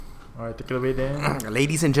Alright, take it away then.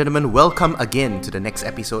 Ladies and gentlemen, welcome again to the next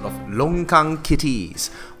episode of Longkang Kitties,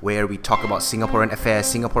 where we talk about Singaporean affairs,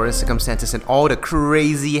 Singaporean circumstances, and all the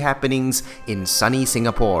crazy happenings in sunny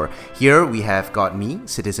Singapore. Here we have got me,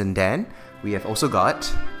 Citizen Dan. We have also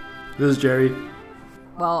got... This is Jerry.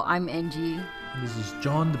 Well, I'm Angie. This is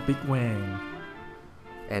John the Big Wang.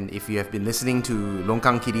 And if you have been listening to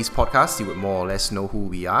Longkang Kitties podcast, you would more or less know who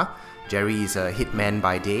we are. Jerry is a hitman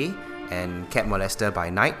by day and cat molester by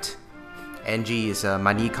night. Angie is a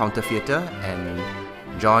money counterfeiter, and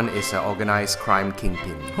John is an organised crime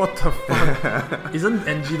kingpin. What the fuck? Isn't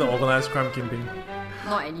Angie the organised crime kingpin?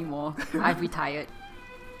 Not anymore. I've retired.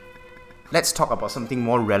 Let's talk about something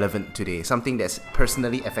more relevant today, something that's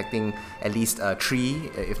personally affecting at least three,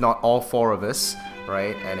 if not all four of us,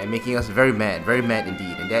 right? And making us very mad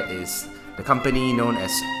indeed, and that is the company known as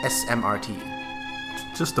SMRT.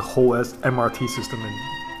 Just the whole MRT system, and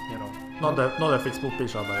not that Facebook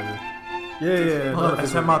page, by the way. Yeah. Not the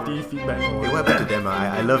SMRT feedback. Hey, what happened to them?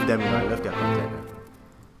 I love them, I love their content.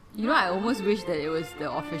 I almost wish that it was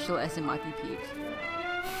the official SMRT page.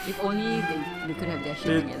 If only they could have their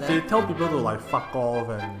shit together. They tell people to fuck off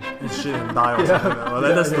and eat shit and die or something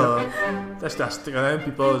like that. That's their stick, and then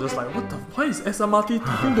people are just like, why is SMRT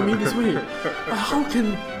talking to me this way? How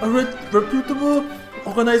can a reputable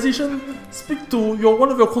organization speak to one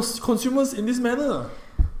of your consumers in this manner?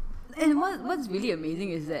 And what's really amazing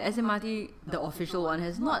is that SMRT, the official one,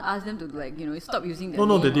 has not asked them to stop using their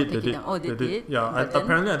No, name they or did. take it down. Oh, they did? Yeah,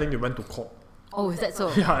 apparently I think they went to court. Oh, is that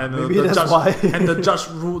so? Yeah, and Maybe the that's judge why. and the judge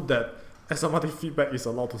ruled that SMRT feedback is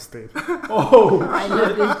allowed to stay. Oh, I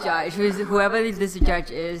love this judge. Whoever this judge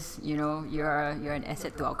is, you're an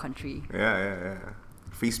asset to our country. Yeah.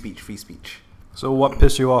 Free speech. so what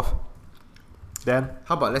pissed you off, Dan?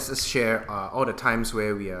 How about let's just share all the times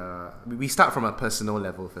where we start from a personal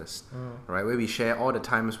level first, right? Where we share all the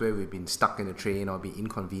times where we've been stuck in the train or been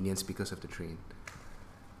inconvenienced because of the train.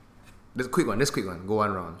 This quick one. Go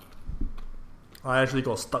one round. I actually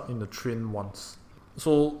got stuck in the train once.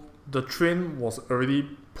 So the train was already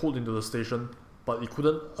pulled into the station, but it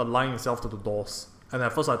couldn't align itself to the doors. And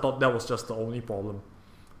at first I thought that was just the only problem.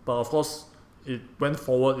 But of course, it went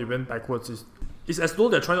forward, it went backwards. It's as though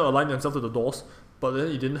they're trying to align themselves to the doors, but then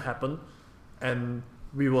it didn't happen. And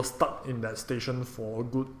we were stuck in that station for a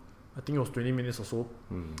good, I think it was 20 minutes or so.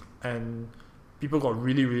 And people got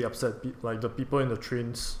really, really upset. Like the people in the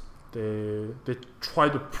trains, they try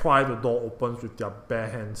to pry the door open with their bare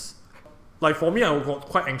hands. Like for me, I got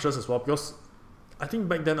quite anxious as well because I think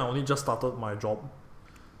back then I only just started my job.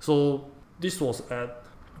 So this was at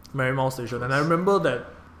Marymount Station, and I remember that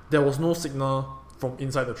there was no signal from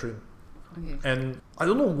inside the train. Okay. And I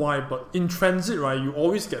don't know why, but in transit, right, you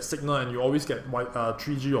always get signal and you always get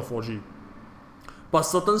 3G or 4G. But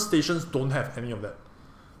certain stations don't have any of that.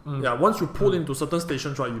 Yeah, once you pull into certain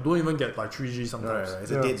stations, right, you don't even get 3G sometimes. Right.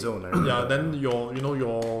 It's a dead zone. Right? Yeah, then your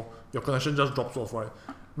connection just drops off, right?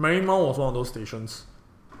 Marymount was one of those stations,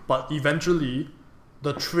 but eventually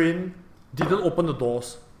the train didn't open the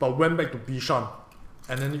doors, but went back to Bishan,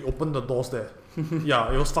 and then it opened the doors there.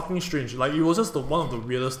 Yeah, it was fucking strange. It was just one of the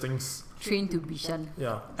weirdest things. Train to Bishan.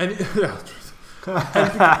 Yeah, and because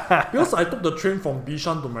I took the train from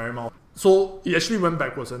Bishan to Marymount, so it actually went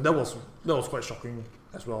backwards, and that was quite shocking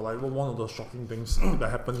as well. One of the shocking things that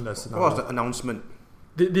happened in that scenario. What was the announcement?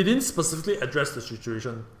 They didn't specifically address the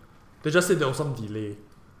situation. They just said there was some delay.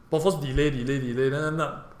 But first delay,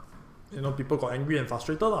 then people got angry and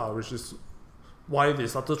frustrated, which is why they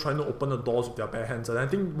started trying to open the doors with their bare hands. And I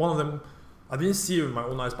think one of them, I didn't see it with my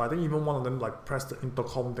own eyes, but I think even one of them pressed the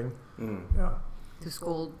intercom thing. Yeah. To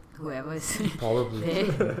scold whoever is Probably.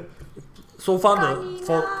 there. So far,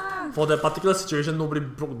 for that particular situation, nobody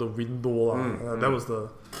broke the window. That was the...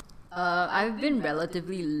 I've been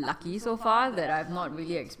relatively lucky so far that I've not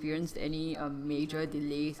really experienced any major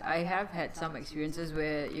delays. I have had some experiences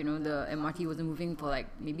where, the MRT wasn't moving for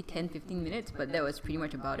maybe 10-15 minutes, but that was pretty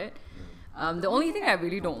much about it. The only thing I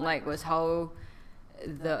really don't like was how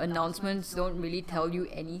the announcements don't really tell you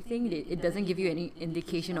anything. It doesn't give you any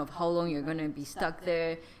indication of how long you're going to be stuck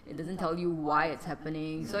there. It doesn't tell you why it's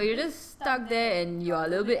happening. So you're just stuck there and you're a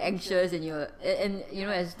little bit anxious, and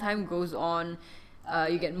as time goes on,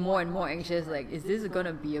 you get more and more anxious. Is this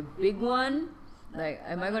gonna be a big one?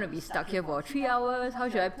 Am I gonna be stuck here for 3 hours? How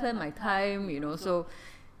should I plan my time? So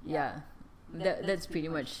yeah, that's pretty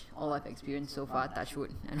much all I've experienced so far. Touch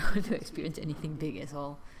wood. I don't want to experience anything big at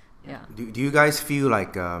all. Yeah. Do you guys feel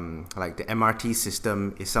like the MRT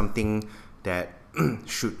system is something that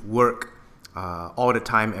should work all the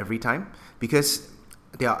time, every time? Because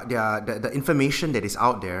the information that is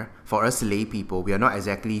out there for us lay people, we are not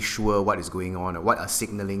exactly sure what is going on or what a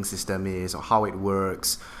signaling system is or how it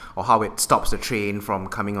works or how it stops the train from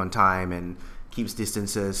coming on time and keeps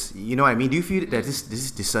distances. You know what I mean? Do you feel that this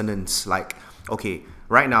is dissonance? Like, okay,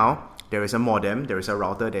 right now there is a modem, there is a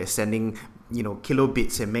router that is sending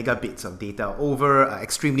kilobits and megabits of data over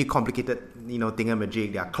extremely complicated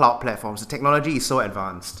thingamajig. There are cloud platforms. The technology is so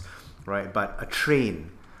advanced, right? But a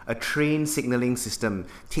train signaling system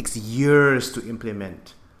takes years to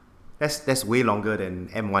implement. That's way longer than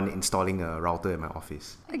M1 installing a router in my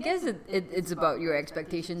office. I guess it's about your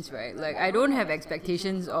expectations, right? Like, I don't have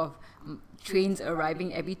expectations of trains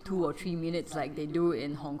arriving every 2 or 3 minutes like they do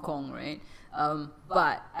in Hong Kong, right?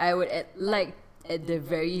 But I would like at the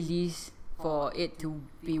very least for it to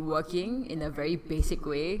be working in a very basic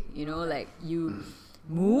way. Like you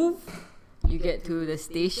move, you get to the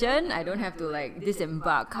station. I don't have to like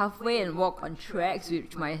disembark halfway and walk on tracks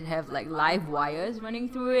which might have like live wires running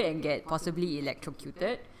through it and get possibly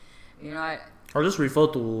electrocuted. I'll just refer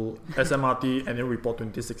to SMRT Annual Report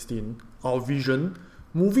 2016. Our vision: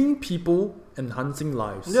 moving people, enhancing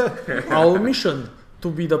lives. Yeah. Our mission: to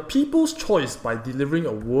be the people's choice by delivering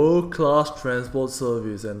a world-class transport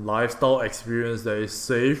service and lifestyle experience that is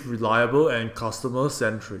safe, reliable, and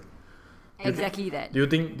customer-centric. Exactly that. Do you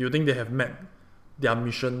think they have met their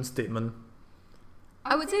mission statement?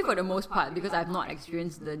 I would say for the most part, because I've not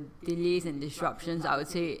experienced the delays and disruptions, I would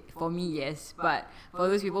say for me, yes. But for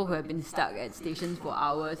those people who have been stuck at stations for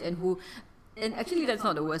hours and actually that's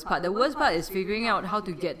not the worst part. The worst part is figuring out how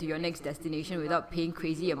to get to your next destination without paying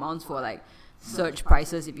crazy amounts for like surge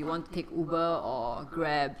prices if you want to take Uber or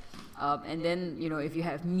Grab. And then, if you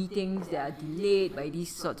have meetings that are delayed by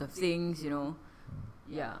these sorts of things,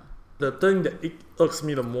 yeah. The thing that irks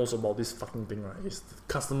me the most about this fucking thing, right, is the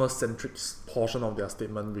customer-centric portion of their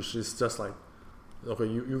statement, which is just like, okay,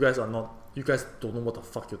 you guys don't know what the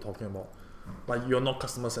fuck you're talking about. Like, you're not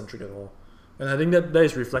customer-centric at all. And I think that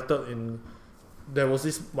is reflected in, there was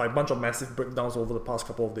this like bunch of massive breakdowns over the past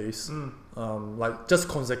couple of days, like just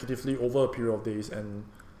consecutively over a period of days, and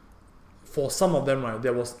for some of them, right,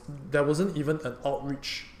 there wasn't even an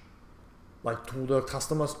outreach like to the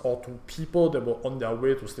customers or to people that were on their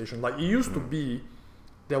way to station. Like it used to be,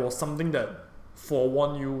 there was something that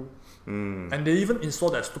forewarned you, and they even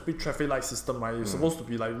installed that stupid traffic light system, right? It's supposed to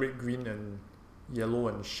be like red, green, and yellow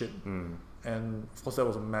and shit. And of course that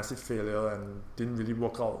was a massive failure and didn't really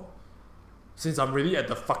work out. Since I'm really at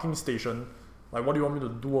the fucking station, like what do you want me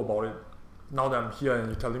to do about it? Now that I'm here and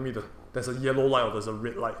you're telling me that there's a yellow light or there's a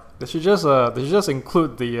red light. They should just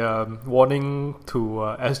include the warning to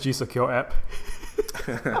SG Secure app.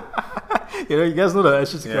 You guys know the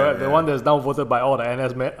SG Secure app, the one that's downvoted by all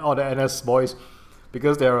the NS boys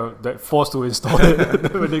because they're forced to install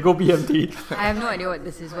it when they go BMT. I have no idea what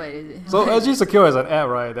this is. What is it? So SG Secure is an app,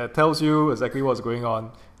 right, that tells you exactly what's going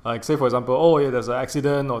on. Like say for example, there's an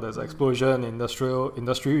accident or there's an explosion,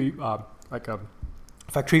 industry like a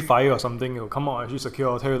factory fire or something. It'll come out SG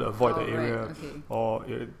Secure, tell you to avoid the area, right, okay. or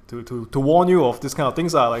to warn you of this kind of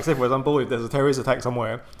things. Like say for example, if there's a terrorist attack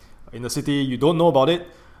somewhere in the city, you don't know about it.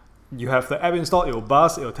 You have the app installed, it will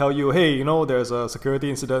buzz, it will tell you, hey, there's a security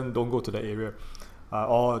incident, don't go to the area.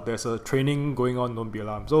 Or there's a training going on, don't be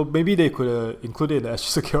alarmed. So maybe they could include it in the SG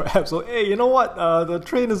Secure app. So hey, you know what? The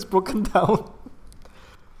train is broken down.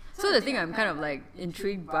 So the thing I'm kind of like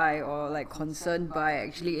intrigued by or like concerned by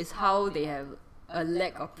actually is how they have a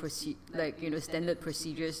lack of standard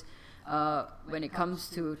procedures when it comes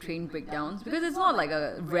to train breakdowns, because it's not like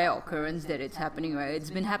a rare occurrence that it's happening, right?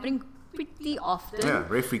 It's been happening pretty often. Yeah,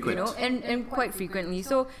 very frequent. And quite frequently.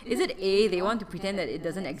 So is it they want to pretend that it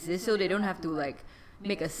doesn't exist so they don't have to like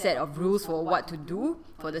make a set of rules for what to do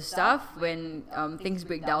for the staff when things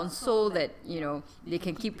break down, so that they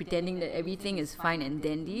can keep pretending that everything is fine and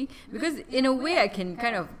dandy? Because in a way I can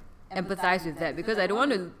kind of empathize with that, because I don't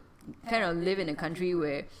want to kind of live in a country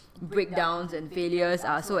where breakdowns and failures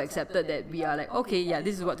are so accepted that we are like, okay, yeah,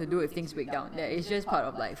 this is what to do if things break down. Yeah, it's just part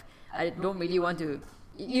of life. I don't really want to.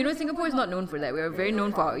 Singapore is not known for that. We're very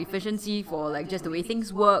known for our efficiency, for like just the way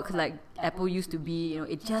things work. Like Apple used to be,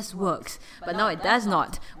 it just works, but now it does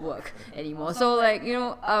not work anymore. So like,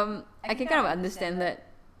 I can kind of understand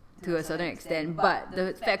that to a certain extent. But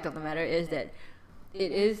the fact of the matter is that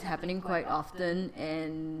it is happening quite often,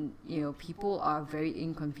 and people are very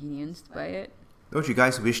inconvenienced by it. Don't you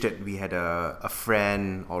guys wish that we had a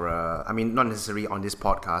friend or not necessarily on this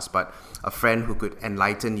podcast, but a friend who could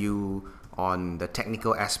enlighten you on the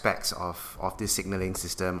technical aspects of this signaling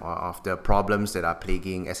system, or of the problems that are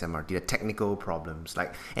plaguing SMRT, the technical problems,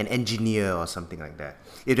 like an engineer or something like that?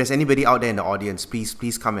 If there's anybody out there in the audience,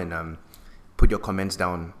 please come and put your comments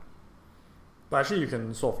down. But actually, you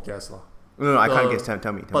can sort of guess lah. No, I can't The- guess.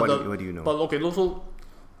 Tell me. but What do you know? But okay, also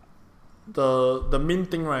the main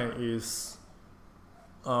thing, right, is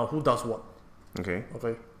who does what. Okay.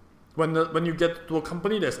 Okay, when you get to a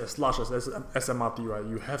company that's as large as SMRT, right,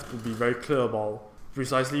 you have to be very clear about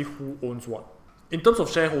precisely who owns what. In terms of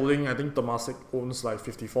shareholding, I think Temasek owns like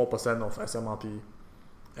 54% of SMRT,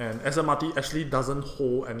 and SMRT actually doesn't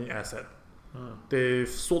hold any asset. They've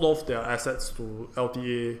sold off their assets to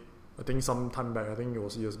LTA, I think some time back. I think it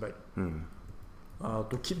was years back,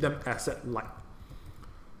 to keep them asset light.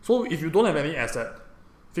 So if you don't have any asset,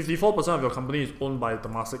 54% of your company is owned by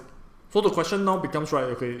Temasek. So the question now becomes, right,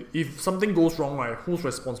 okay, if something goes wrong, right, who's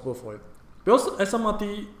responsible for it? Because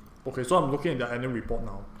SMRT, okay, so I'm looking at their annual report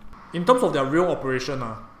now. In terms of their real operation,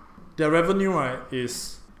 their revenue, right,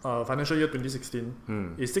 is financial year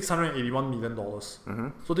 2016 is $681 million.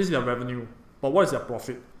 So this is their revenue. But what is their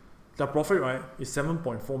profit? Their profit, right, is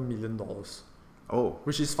 $7.4 million. Oh.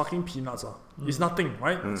 Which is fucking peanuts. It's nothing,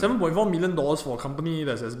 right? $7.4 million for a company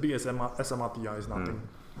that's as big as SMRT is nothing.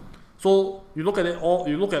 So you look at it all.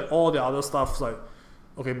 You look at all the other stuff like,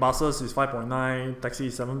 okay, buses is 5.9, taxi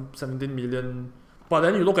is 17 million. But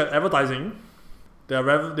then you look at advertising, their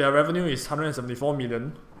revenue is 174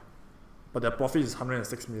 million, but their profit is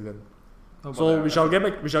 106 million. So we shall get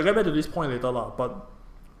back to this point later, lah. But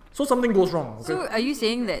so something goes wrong. Okay? So are you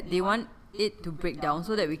saying that they want it to break down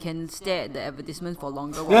so that we can stare at the advertisement for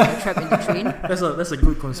longer while we're trapped in the train? That's a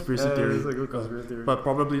good conspiracy theory. That's a good conspiracy theory. But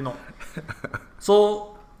probably not.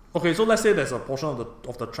 So okay, so let's say there's a portion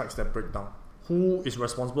of the tracks that break down. Who is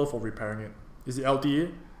responsible for repairing it? Is it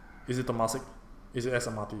LTA? Is it Temasek? Is it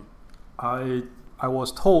SMRT? I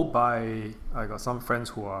was told by, I got some friends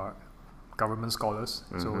who are government scholars,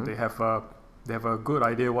 so they have a good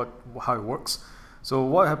idea how it works. So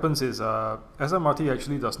what happens is SMRT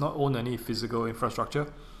actually does not own any physical infrastructure.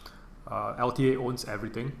 LTA owns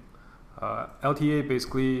everything. LTA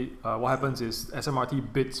basically, what happens is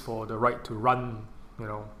SMRT bids for the right to run,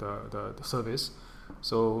 the service.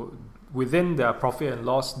 So within their profit and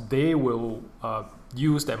loss, they will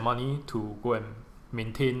use that money to go and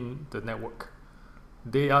maintain the network.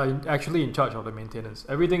 They are actually in charge of the maintenance.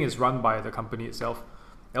 Everything is run by the company itself.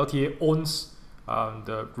 LTA owns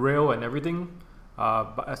the rail and everything.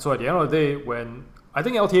 But so at the end of the day, I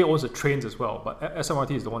think LTA owns the trains as well, but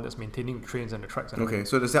SMRT is the one that's maintaining the trains and the tracks. And Okay,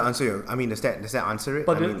 so does that answer does that answer it?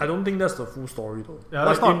 But I don't think that's the full story though. Yeah,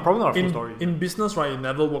 that's probably not a full story. In business, right, it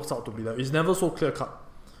never works out to be that. It's never so clear cut.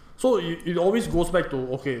 So it always goes back to,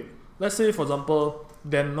 okay, let's say for example,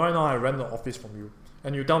 then right now I rent the office from you,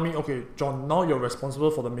 and you tell me, okay, John, now you're responsible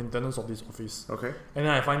for the maintenance of this office. Okay. And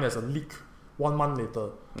then I find there's a leak 1 month later.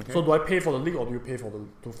 Okay. So do I pay for the leak, or do you pay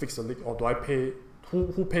to fix the leak, or do I pay?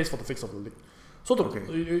 Who pays for the fix of the leak? So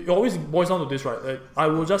it always boils down to this, right? Like, I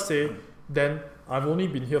will just say, then I've only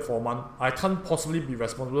been here for a month. I can't possibly be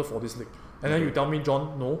responsible for this leak. And then you tell me,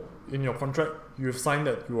 John, no, in your contract you've signed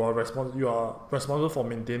that you are responsible for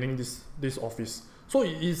maintaining this office. So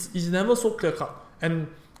it's never so clear cut. And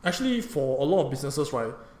actually, for a lot of businesses,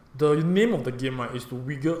 right, the name of the game, right, is to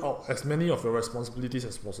wiggle out as many of your responsibilities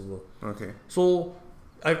as possible. Okay. So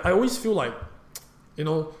I always feel like,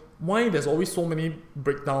 why there's always so many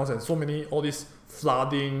breakdowns and so many all this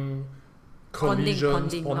flooding,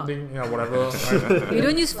 collisions, ponding, whatever. Right? We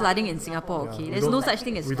don't use flooding in Singapore, okay? we There's don't- no such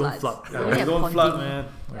thing as we don't floods. flood. We only have don't flood,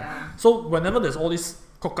 ponding. man. So whenever there's all these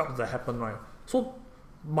cock-ups that happen, right? So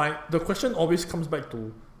the question always comes back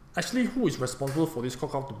to, actually, who is responsible for this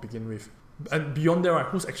cock-up to begin with? And beyond that, right,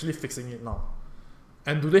 who's actually fixing it now?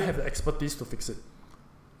 And do they have the expertise to fix it?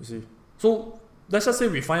 You see? So let's just say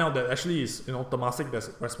we find out that actually is Temasek that's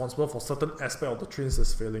responsible for certain aspect of the trains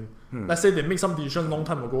that's failing. Let's say they make some decision long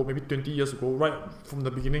time ago, maybe 20 years ago, right from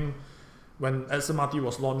the beginning, when SMRT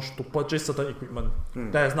was launched, to purchase certain equipment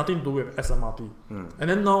that has nothing to do with SMRT. And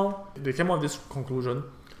then now they came up with this conclusion: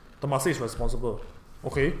 Temasek is responsible.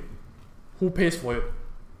 Okay, who pays for it?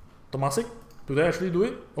 Temasek? Do they actually do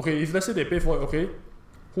it? Okay, if let's say they pay for it, okay,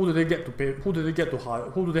 who do they get to pay? Who do they get to hire?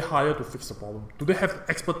 Who do they hire to fix the problem? Do they have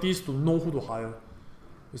expertise to know who to hire?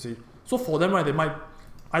 You see, so for them, right, they might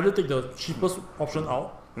either take the cheapest option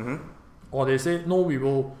out, or they say, no, we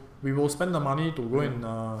will spend the money to go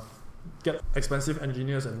and get expensive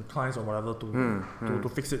engineers and clients or whatever to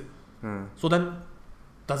fix it. So then,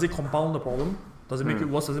 does it compound the problem? Does it make it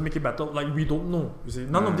worse? Does it make it better? Like, we don't know. You see,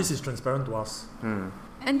 none of this is transparent to us.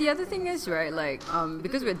 And the other thing is, right, like,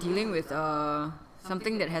 because we're dealing with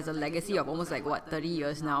something that has a legacy of almost 30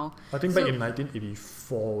 years now. I think back in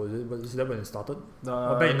 1984, is that when it started?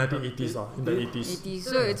 Or back in 1980s, in the 80s. 80s.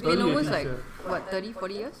 So it's been Early almost 80s, 30,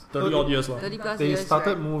 40 years? 30 odd years. 30 plus They years.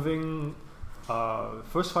 started right? moving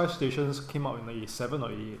first 5 stations came out in 87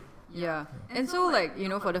 or 88. Yeah. And so, like,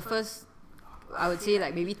 for the first, I would say,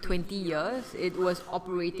 like, maybe 20 years, it was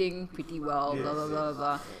operating pretty well, blah, blah, blah,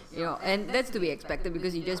 blah. And that's to be expected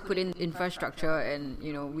because you just put in infrastructure and,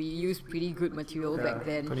 we used pretty good material back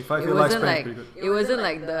then. 25-year lifespan is pretty good. It wasn't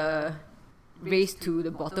like the race to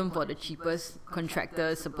the bottom for the cheapest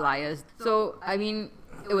contractors, suppliers. So, I mean,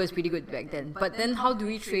 it was pretty good back then. But then how do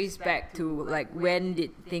we trace back to, like, when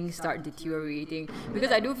did things start deteriorating?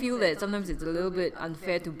 Because I do feel that sometimes it's a little bit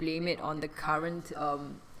unfair to blame it on the current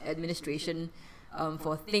administration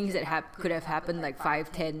for things that could have happened like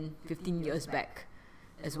 5, 10, 15 years back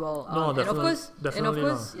as well. No, and of course, definitely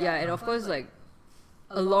like,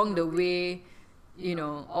 along the way,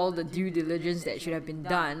 all the due diligence that should have been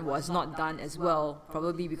done was not done as well,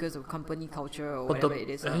 probably because of company culture or whatever it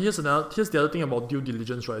is. Here's the other thing about due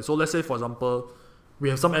diligence, right? So let's say, for example, we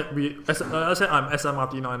have let's say I'm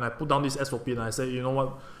SMRT now and I put down this SOP and I say, you know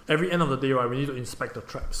what, every end of the day, right, we need to inspect the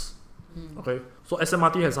tracks. Okay, so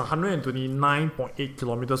SMRT has 129.8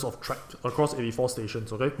 kilometers of track across 84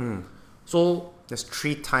 stations. Okay, so that's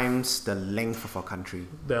 3 times the length of our country.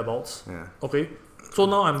 Thereabouts. Yeah. Okay, so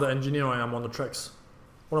now I'm the engineer and I'm on the tracks.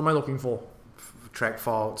 What am I looking for? Track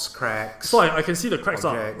faults, cracks. So I can see the cracks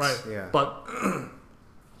are objects, right. yeah. But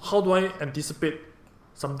how do I anticipate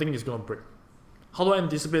something is gonna break? How do I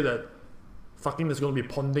anticipate that fucking is gonna be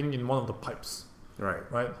ponding in one of the pipes?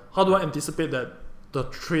 Right. How do I anticipate that the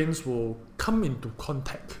trains will come into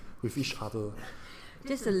contact with each other?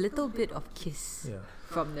 Just a little bit of kiss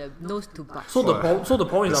from the nose to butt. So the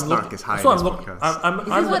point is The snark is high in so this I'm look, podcast.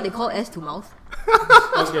 Is this what they call S to mouth?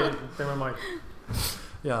 okay, never mind.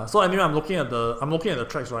 Yeah. So anyway, I'm looking at the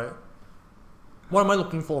tracks, right? What am I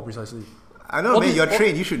looking for precisely? I know, man. You're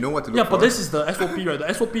trained. You should know what to look for. Yeah, but this is the SOP, right?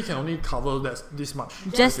 The SOP can only cover this much.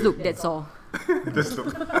 Just look. That's all. Just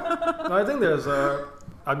look. No, I think there's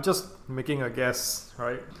I'm just making a guess,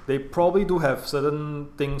 right? They probably do have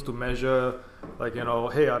certain things to measure, like,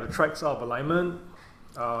 hey, are the tracks out of alignment?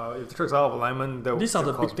 If the tracks are out of alignment, these are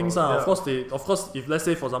the big things. Of course, if let's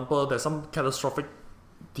say, for example, there's some catastrophic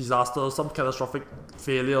disaster, some catastrophic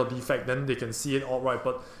failure or defect, then they can see it outright.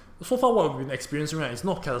 But so far, what we've been experiencing, right, it's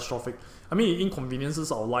not catastrophic. I mean, it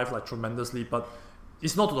inconveniences our life like tremendously, but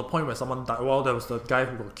it's not to the point where someone died. Well, there was the guy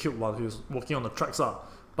who got killed while he was working on the tracks.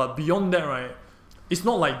 But beyond that, right, it's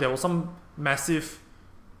not like there was some massive,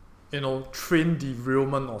 train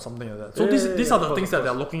derailment or something like that. So these are the things that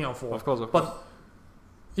they're looking out for. Of course. But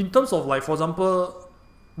in terms of, like, for example,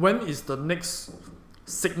 when is the next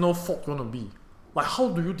signal fault going to be? Like, how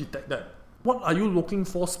do you detect that? What are you looking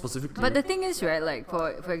for specifically? But the thing is, right, like,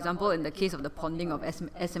 for example, in the case of the ponding of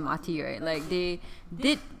SMRT, right, like, they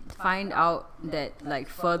did find out that, like,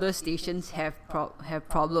 further stations have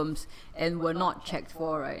problems and were not checked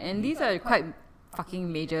for, right? And these are quite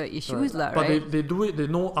fucking major issues, right? But they do it, they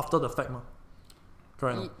know after the fact,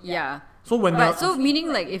 correct? Yeah. So so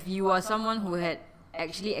meaning, like, if you are someone who had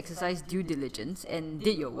actually exercised due diligence and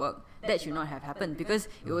did your work, that should not have happened because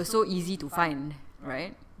it was so easy to find,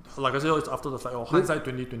 right? Like I said, it's after the fact, or hindsight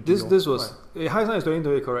 2020. This was hindsight is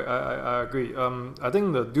 2020, correct? I agree. I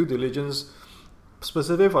think the due diligence,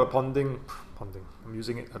 specific for the ponding, I'm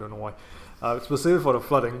using it. I don't know why. Specific for the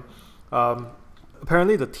flooding.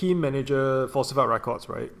 Apparently, the team manager falsified records,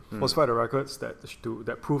 right? Falsified the records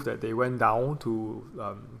that prove that they went down to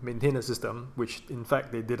maintain the system, which in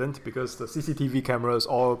fact they didn't because the CCTV cameras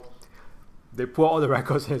they pull out all the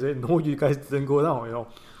records and say, no, you guys didn't go down,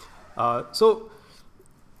 So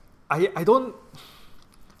I don't.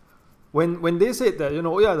 When they said that,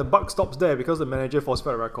 the buck stops there because the manager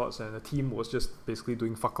falsified records and the team was just basically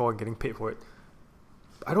doing fuck all and getting paid for it.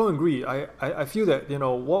 I don't agree. I feel that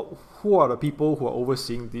who are the people who are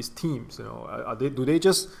overseeing these teams? Do they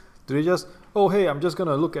just oh, hey, I'm just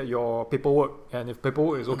gonna look at your paperwork and if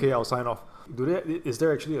paperwork is okay, I'll sign off. Is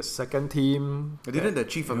there actually a second team? Didn't the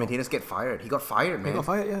chief of maintenance get fired? He got fired, man. He got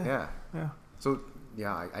fired, yeah. So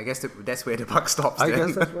yeah, I guess that's where the buck stops. I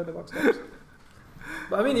guess that's where the buck stops.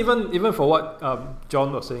 But I mean, even for what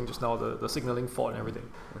John was saying just now, the signaling fault and everything.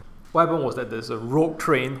 What happened was that there's a rogue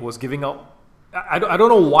train who was giving out. I don't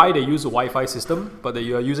know why they use a Wi-Fi system, but they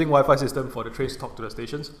are using Wi-Fi system for the trains to talk to the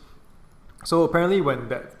stations. So apparently, when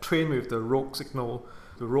that train with the rogue signal,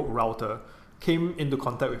 the rogue router, came into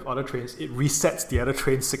contact with other trains, it resets the other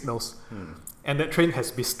train's signals, and that train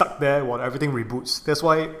has to be stuck there while everything reboots. That's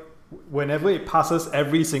why whenever it passes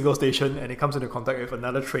every single station and it comes into contact with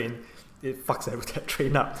another train, it fucks that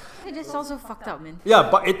train up. It just sounds so fucked up, man. Yeah,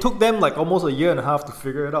 but it took them like almost a year and a half to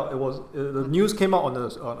figure it out. It was the news came out on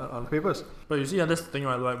the papers. But you see, that's the thing,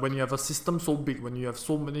 right? Like when you have a system so big, when you have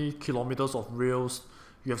so many kilometers of rails,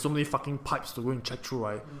 you have so many fucking pipes to go and check through,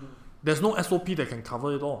 right? There's no SOP that can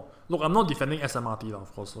cover it all. Look, I'm not defending SMRT,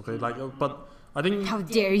 of course, okay? But I think... How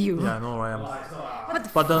dare you? Yeah, I know, right?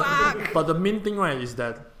 What the But the main thing, right, is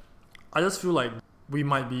that I just feel like we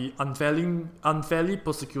might be unfairly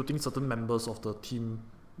persecuting certain members of the team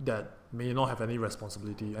that may not have any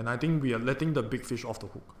responsibility, and I think we are letting the big fish off the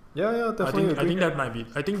hook. Yeah, definitely. I think that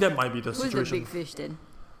might be the Who's situation. the big fish then?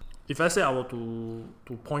 If I say I were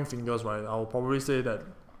to point fingers, right, I will probably say that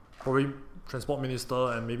probably Transport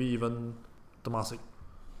Minister and maybe even Temasek.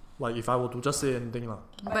 Like if I were to just say anything lah.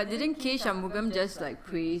 But didn't K Shanmugam just like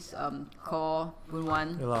praise Kor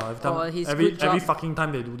Boon-Wan Yeah lah. for his Every good job? fucking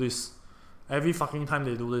time they do this.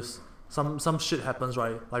 Some shit happens,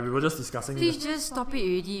 right? Like we were just discussing. Please just stop it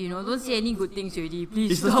already, you know. Don't say any good things already.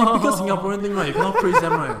 Please It's the stop. typical Singaporean thing, right? You cannot praise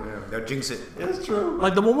them, right? Yeah, they'll jinx it. It's true.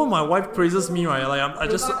 Like the moment my wife praises me, right? Like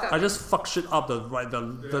I just fuck shit up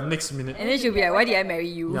the next minute. And then she'll be like, why did I marry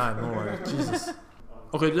you? Yeah, I know, right? Jesus.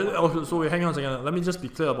 Okay, so wait, hang on a second. Let me just be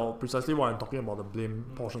clear about precisely what I'm talking about, the blame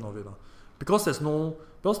portion of it. Because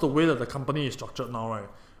the way that the company is structured now, right?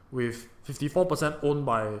 With 54% owned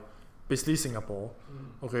by basically Singapore,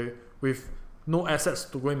 okay, with no assets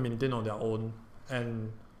to go and maintain on their own,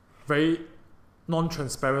 and very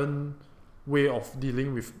non-transparent way of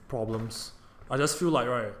dealing with problems. I just feel like,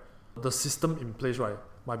 right, the system in place, right,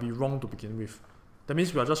 might be wrong to begin with. That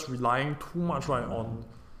means we are just relying too much, right, on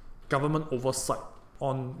government oversight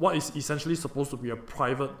on what is essentially supposed to be a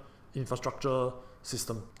private infrastructure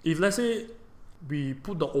system. If let's say we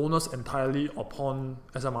put the onus entirely upon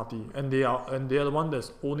SMRT and they are the one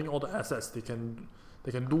that's owning all the assets, they can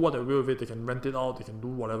do what they will with it, they can rent it out, they can do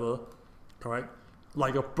whatever, correct?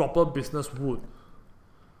 Like a proper business would.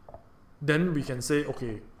 Then we can say,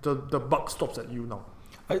 okay, the buck stops at you now.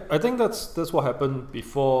 I think that's what happened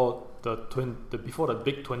before the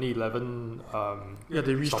big 2011 They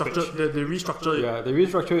restructured they restructured it. Yeah, they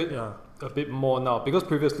restructured it Yeah. a bit more now, because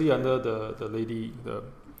previously under the lady, the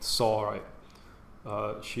Saw, right,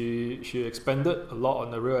 she expanded a lot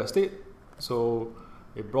on the real estate, so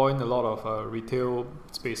it brought in a lot of retail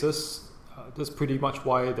spaces. That's pretty much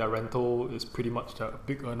why their rental is pretty much a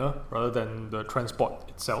big earner rather than the transport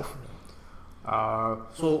itself.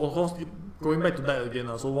 So of course, going back to that again,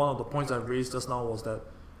 so one of the points I raised just now was that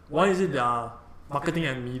why is it their marketing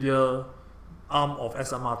and media arm of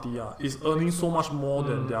SMRT is earning so much more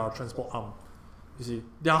than their transport arm? You see,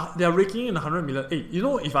 they are raking in 100 million. Hey, you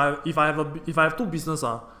know, if I have two business,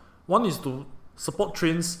 one is to support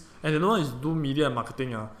trains and the other one is to do media and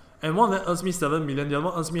marketing, and one that earns me 7 million, the other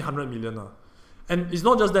one earns me 100 million. And it's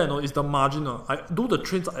not just that, no, it's the margin. I do the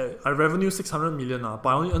trains, I revenue 600 million, but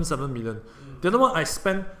I only earn 7 million. The other one, I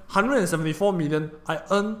spend 174 million, I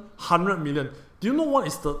earn 100 million. Do you know what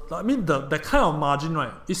is the kind of margin,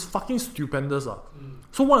 right, is fucking stupendous.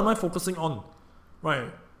 So what am I focusing on?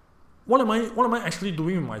 Right? What am I actually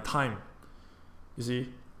doing with my time? You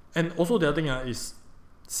see? And also the other thing is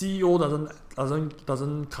CEO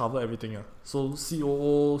doesn't cover everything. So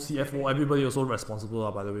COO, CFO, everybody also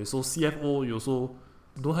responsible, by the way. So CFO, you also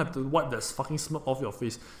don't have to wipe that fucking smirk off your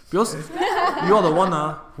face, because you are the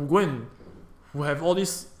one who have all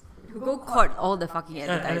this. You go court all the fucking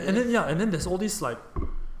advertising. And then there's all this like,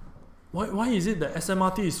 why is it that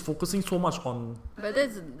SMRT is focusing so much on? But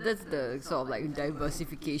that's the sort of like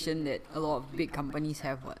diversification that a lot of big companies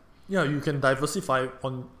have. What? Yeah, you can diversify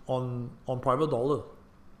on private dollar,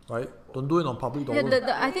 right? Don't do it on public dollar.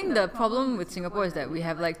 Yeah, I think the problem with Singapore is that we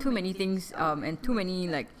have like too many things and too many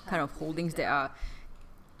like kind of holdings that are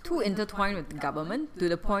too intertwined with the government, to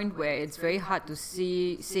the point where it's very hard to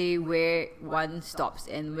say where one stops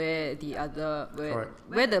and where the other,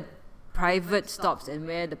 where the private stops and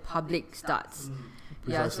where the public starts.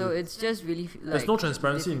 Yeah, so it's just really like, there's no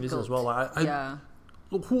transparency in this as well. Like, yeah.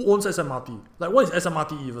 Look, who owns SMRT? Like, what is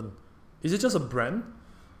SMRT even? Is it just a brand?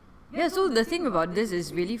 Yeah, so the thing about this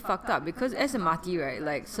is really fucked up, because SMRT, right,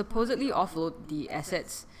 like supposedly offload the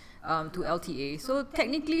assets to LTA. So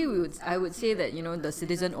technically, I would say that, you know, the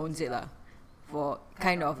citizen owns it lah, for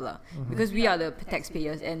kind of lah, because we are the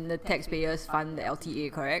taxpayers and the taxpayers fund the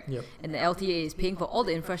LTA, correct? Yep. And the LTA is paying for all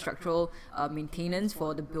the infrastructural maintenance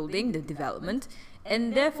for the building, the development,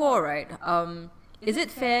 and therefore, right, is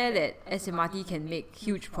it fair that SMRT can make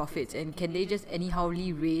huge profits, and can they just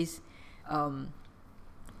anyhowly raise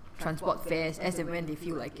transport fares as and when they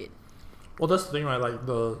feel like it? Well, that's the thing, right? Like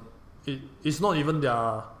it's not even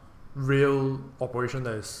their real operation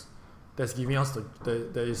that's giving us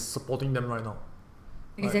that is supporting them right now.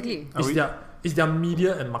 Exactly. It's their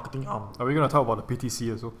media and marketing arm. Are we going to talk about the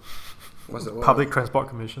PTC as well? What's the Public Transport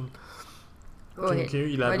Commission? Go ahead. Can you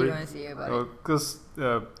What do elaborate? you want to say about it? Because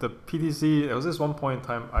the PTC, there was this one point in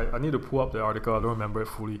time, I need to pull up the article, I don't remember it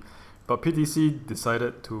fully, but PTC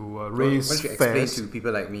decided to raise Why don't you explain fares. to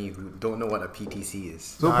people like me who don't know what a PTC is?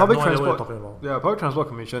 So I have public no idea what you're transport, talking about. Public Transport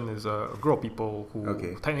Commission is a group of people who,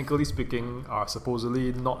 Okay. technically speaking, are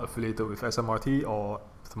supposedly not affiliated with SMRT or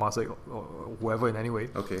Temasek or whoever in any way,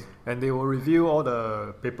 Okay. and they will review all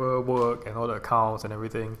the paperwork and all the accounts and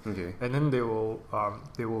everything, Okay. and then they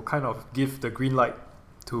will kind of give the green light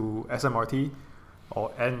to SMRT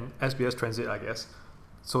and SBS Transit, I guess,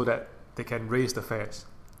 so that they can raise the fares.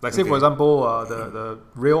 Like say Okay. for example, the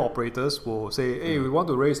rail operators will say, hey, we want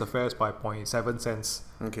to raise the fares by 0.7 cents,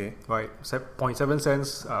 Okay. right? 0.7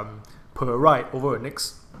 cents per ride over the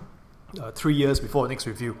next 3 years before the next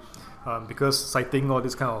review, because citing all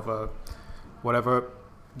this kind of whatever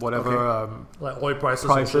Okay. Like oil prices.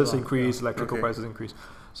 and prices shit lah. increase, electrical Okay. prices increase.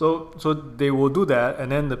 So they will do that,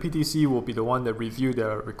 and then the PTC will be the one that review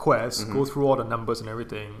their requests, Mhm. go through all the numbers and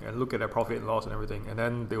everything, and look at their profit and loss and everything, and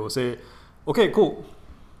then they will say, okay, cool,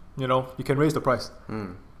 you can raise the price.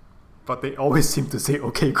 Mm. But they always seem to say,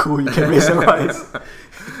 okay, cool, you can raise the price.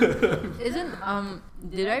 Isn't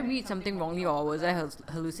did I read something wrongly or was I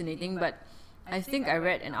hallucinating? But I think I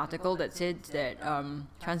read an article that said that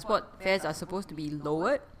transport fares are supposed to be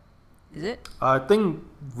lowered. Is it? I think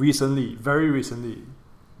recently, very recently,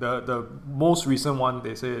 the most recent one,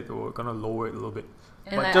 they say they were gonna lower it a little bit,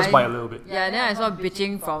 And but like, just by a little bit. Yeah, and then I saw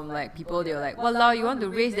bitching from like people. They were like, "Walao, you want to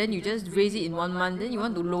raise, then you just raise it in 1 month. Then you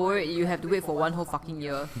want to lower it, you have to wait for 1 whole fucking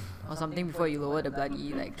year or something before you lower the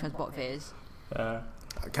bloody like transport fares."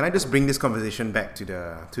 Can I just bring this conversation back to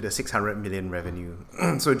the 600 million revenue?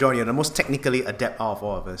 So John, you're the most technically adept out of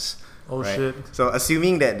all of us. Oh right? shit. So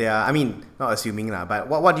assuming that they are, I mean, not assuming lah, but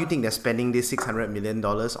what do you think they're spending this $600 million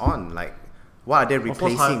on? Like, what are they Of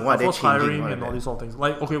course, replacing? What are they of course changing? hiring What are and they- all these sort of things.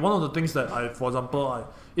 Like, okay, one of the things that for example,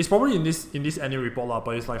 it's probably in this annual report lah,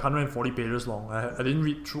 but it's like 140 pages long. I didn't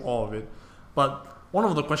read through all of it, but one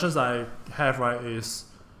of the questions I have, right, is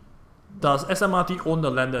does SMRT own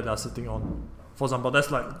the land that they're sitting on? For example, that's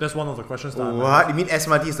one of the questions that What? You mean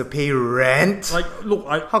SMRT is to pay rent? like, look,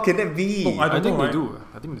 How can that be? Look, I I don't think know, they right? do.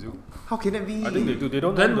 I think they do. How can that be? I think they do. They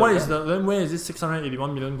don't. then own where the is then where is this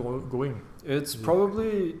 681 million going? It's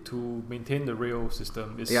probably to maintain the rail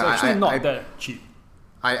system. It's Yeah, actually I- not I- that cheap.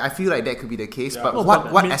 I feel like that could be the case, Yeah. but No, what but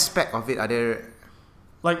I what mean- aspect of it are there?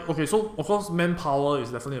 Like, okay, so of course manpower is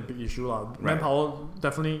definitely a big issue lah. Right. Manpower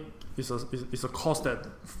definitely is a cost that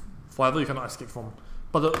forever you cannot escape from.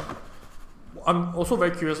 But I'm also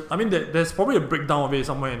very curious. I mean, there's probably a breakdown of it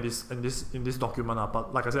somewhere in this document lah.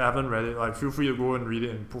 But like I said, I haven't read it. Like, feel free to go and read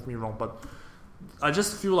it and prove me wrong. But I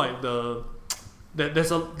just feel like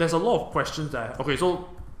there's a lot of questions that okay. So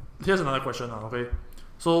here's another question lah. Okay,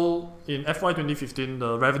 so in FY 2015,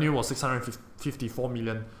 the revenue was 654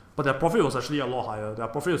 million. But their profit was actually a lot higher. Their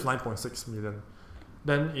profit was 9.6 million.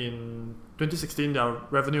 Then in 2016, their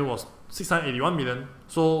revenue was 681 million,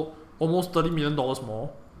 so almost $30 million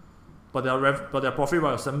more. But their profit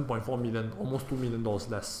was 7.4 million, almost $2 million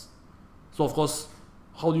less. So of course,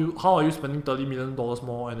 how are you spending $30 million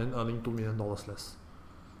more and then earning $2 million less?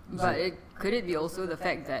 But could it be also the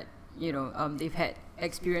fact that they've had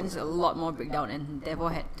experienced a lot more breakdown and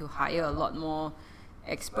therefore had to hire a lot more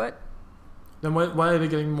expert? Then why are they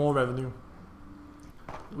getting more revenue?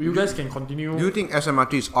 You guys can continue. Do you think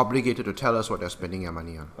SMRT is obligated to tell us what they're spending their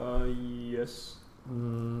money on? Yes.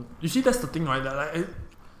 You see, that's the thing, right? That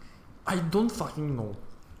I don't fucking know.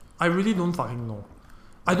 I really don't fucking know.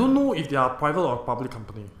 I don't know if they are private or public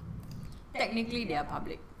company. Technically, they are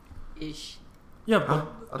public-ish. Yeah, but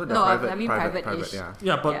I thought No, they're I mean private-ish. yeah.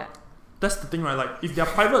 yeah, but Yeah, that's the thing, right? Like, if they are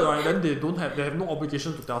private, right, then they have no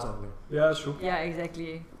obligation to tell us anything. Yeah, that's true. yeah,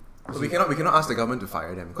 exactly. So we cannot ask the government to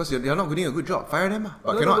fire them because they're not doing a good job. Fire them,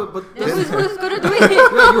 but No, cannot. but Then who's gonna do it?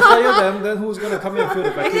 yeah, you fire them, then who's gonna come here and fill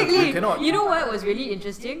the vacuum? You Exactly. cannot. You know what was really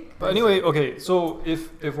interesting? But anyway, okay. So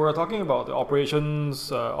if we're talking about the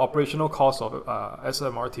operational cost of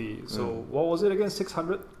SMRT, so what was it again?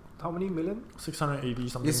 600? How many million? 680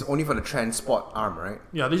 something. This is only for the transport arm, right?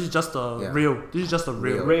 Yeah, this is just a Yeah. rail. This is just a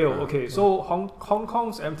rail. Rail. Okay. So Hong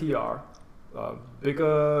Kong's MTR,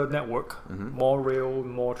 bigger network, more rail,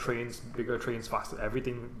 more trains, bigger trains, faster,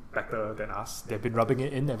 everything better than us. They've been rubbing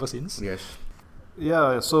it in ever since. Yes.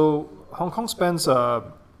 Yeah. So Hong Kong spends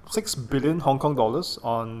 6 billion Hong Kong dollars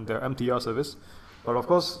on their MTR service. But of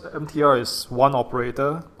course, MTR is one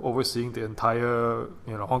operator overseeing the entire.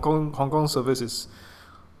 Hong Kong service is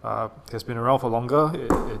has been around for longer.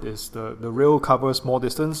 It is the rail covers more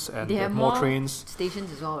distance and They there are have more more trains.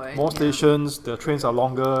 stations as well, right? More Yeah. stations, the trains are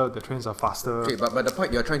longer, the trains are faster. Okay, but the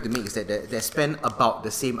point you're trying to make is that they spend about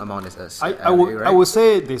the same amount as us. I would right? I would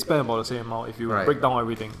say they spend about the same amount if you Right. break down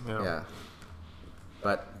everything. You know. Yeah.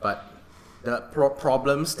 But the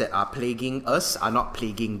problems that are plaguing us are not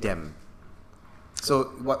plaguing them. So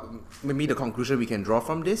what maybe the conclusion we can draw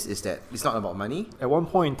from this is that it's not about money. At one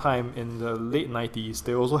point in time in the late 90s,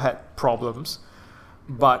 they also had problems,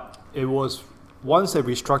 but it was once they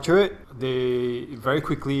restructured it, they very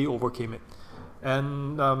quickly overcame it.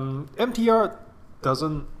 And MTR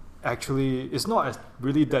doesn't actually, it's not as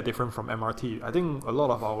really that different from MRT. I think a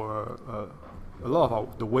lot of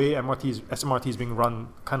the way SMRT is being run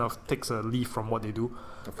kind of takes a leaf from what they do.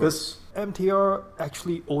 Because MTR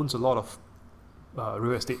actually owns a lot of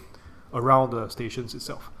real estate around the stations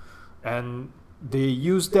itself, and they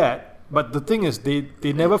use that. But the thing is,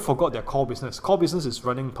 they never forgot their core business. Core business is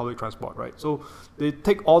running public transport, right? So they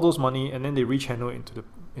take all those money and then they rechannel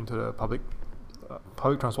into the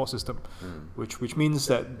public transport system, which means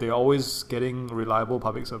that they're always getting reliable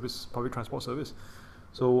public transport service.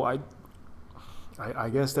 So I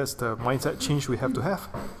guess that's the mindset change we have to have.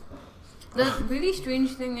 The really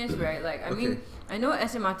strange thing is, right, like, I mean, I know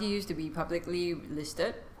SMRT used to be publicly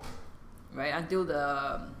listed, right, until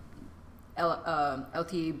the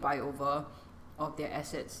LTA buyover of their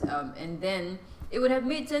assets. And then it would have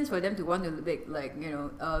made sense for them to want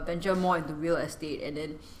to, venture more into real estate and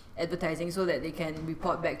then advertising so that they can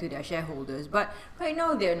report back to their shareholders. But right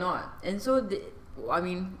now, they're not. And so,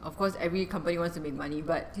 of course, every company wants to make money,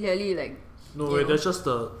 but clearly, that's just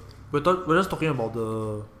we're just talking about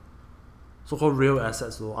the so-called real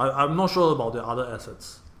assets though. I'm not sure about the other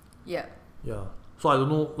assets. Yeah. Yeah. So I don't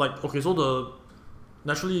know, so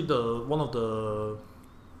naturally one of the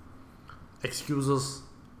excuses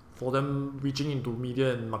for them reaching into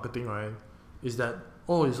media and marketing, right, is that,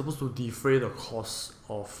 you're supposed to defray the cost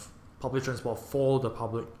of public transport for the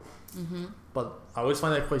public. Mm-hmm. But I always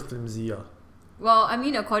find that quite flimsy. Well, I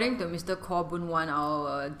mean, according to Mr. Khaw Boon Wan,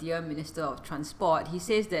 our dear Minister of Transport, he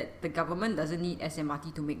says that the government doesn't need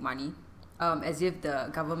SMRT to make money. As if the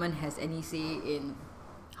government has any say in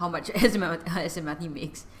how much SMRT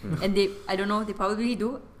makes. And I don't know, they probably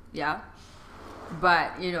do, yeah.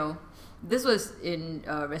 But, this was in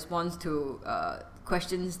response to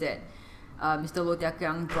questions that Mr. Loh Tia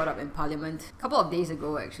Kiang brought up in Parliament a couple of days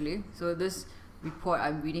ago, actually. So this report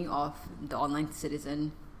I'm reading off the Online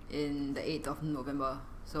Citizen in the 8th of November.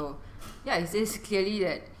 So, yeah, it says clearly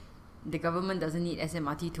that the government doesn't need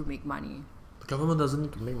SMRT to make money. The government doesn't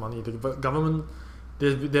need to make money. The government,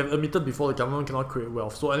 they've admitted before, the government cannot create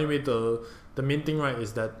wealth. So anyway, the main thing, right,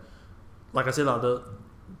 is that, like I said,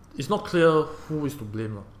 it's not clear who is to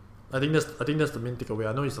blame. I think that's the main takeaway.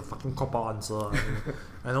 I know it's a fucking cop-out answer.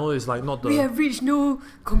 I know it's like not the... We have reached no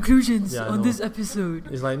conclusions Yeah, I on know. this episode.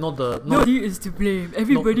 It's like not the... Nobody is to blame.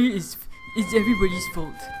 Everybody it's everybody's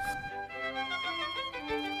fault.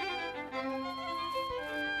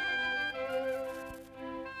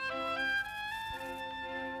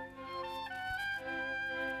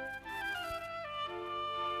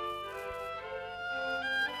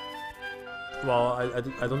 Well,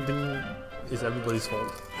 I don't think it's everybody's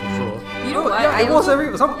fault, for sure. You know what? Yeah, it was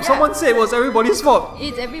someone said it was everybody's fault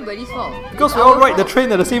It's everybody's fault. because It's we all our ride the fault.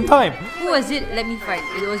 train at the same time. Who was it? Let me find.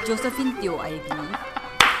 It was Josephine Teo, I believe.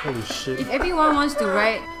 Holy shit. If everyone wants to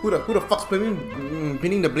ride, Who the fuck's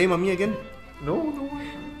pinning the blame on me again? No.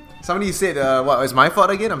 Somebody said, it's my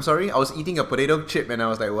fault again? I'm sorry. I was eating a potato chip and I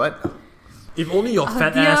was like, what? If only your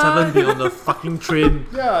fat dear. ass haven't been on the fucking train,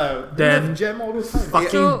 Yeah, Then- jam all the time. fucking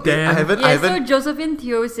So- damn. I haven't. so Josephine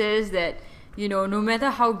Teo says that, no matter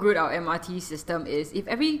how good our MRT system is, if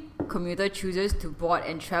every commuter chooses to board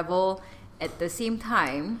and travel at the same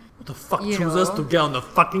time, What the fuck you chooses know. to get on the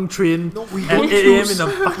fucking train we at don't 8 a.m. choose. in the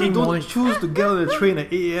We fucking don't morning? choose to get on the train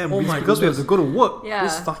at 8 a.m. Oh my because we have to go to work. yeah,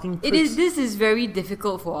 This fucking This is very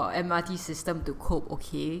difficult for our MRT system to cope.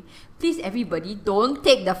 Okay, please everybody don't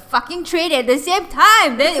take the fucking train at the same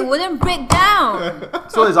time. Then it wouldn't break down.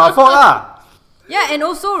 So it's our fault lah. Yeah, and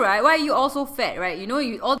also, right, why are you all so fat, right?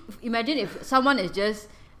 You all imagine if someone is just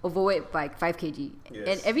overweight by 5 kg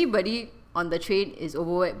and everybody on the train is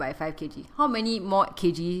overweight by 5 kg. How many more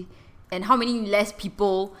kg and how many less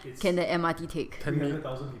people can the MRT take? 10 minutes.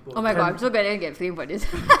 100,000 people. Oh my god, I'm so gonna get flamed for this.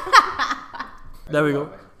 There we go.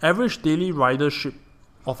 Average daily ridership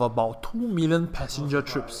of about 2 million passenger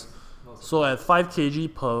trips. So at 5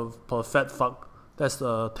 kg per fat fuck, that's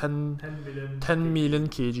 10 million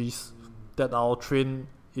kgs that our train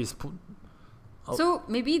is put. So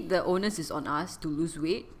maybe the onus is on us to lose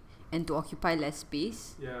weight and to occupy less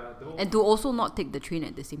space, Yeah. and to also not take the train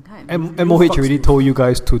at the same time. MOH already told you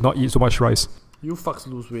guys to not eat so much rice. You fucks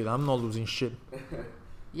lose weight. I'm not losing shit.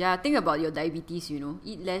 Yeah, think about your diabetes.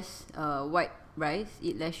 Eat less white rice,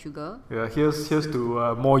 eat less sugar. Yeah, here's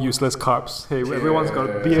to more useless carbs. Hey, everyone's got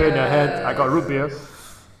a beer in their hand. I got root beer.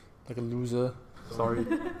 Like a loser. Sorry.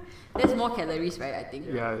 There's more calories, right? I think.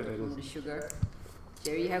 Yeah, it From is. the sugar.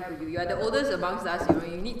 Jerry, how could you? You are the oldest amongst us.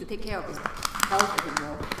 You need to take care of your health a bit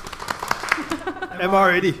more. MR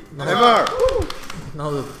already. Never. Now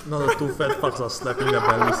the two fat fucks are slapping their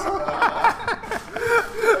bellies.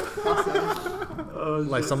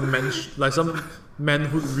 Like some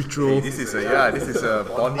manhood ritual. This is a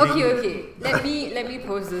bonding. Okay. Let me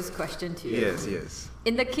pose this question to you. Yes.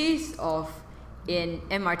 In the case of an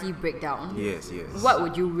MRT breakdown, Yes. what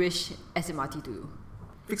would you wish SMRT to do?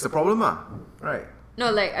 Fix the problem, right? No,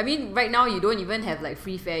 like, I mean, right now you don't even have like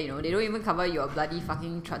free fare, they don't even cover your bloody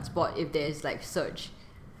fucking transport if there's like surge.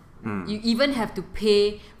 You even have to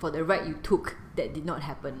pay for the ride you took that did not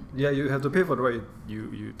happen. Yeah, you have to pay for the ride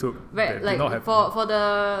you took. Right, that like did not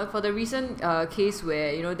happen. for the recent case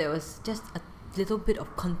where there was just a little bit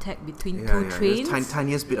of contact between two Yeah, trains. just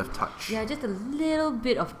tiniest bit of touch. Yeah, just a little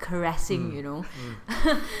bit of caressing,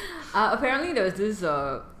 Apparently, there was this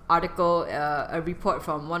article, a report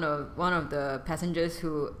from one of the passengers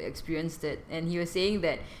who experienced it, and he was saying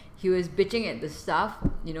that he was bitching at the staff,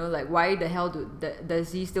 like why the hell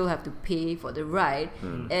does he still have to pay for the ride?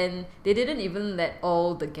 And they didn't even let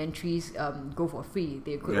all the gantries go for free.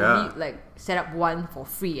 They could only like set up one for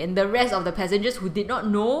free, and the rest of the passengers who did not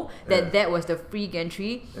know that was the free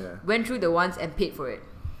gantry went through the ones and paid for it.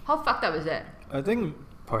 How fucked up is that? I think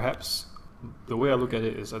perhaps the way I look at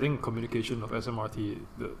it is I think communication of SMRT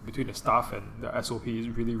between the staff and the SOP is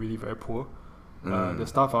really, really very poor. The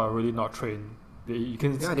staff are really not trained. You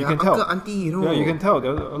can tell. Uncle, auntie, Yeah, you can tell.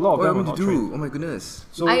 There are a lot of What them am are I not to do? trained. Oh my goodness.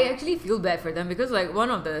 So I actually feel bad for them because like one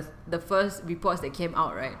of the first reports that came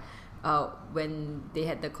out, right, when they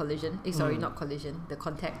had the collision, not collision, the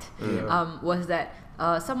contact, was that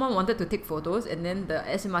someone wanted to take photos and then the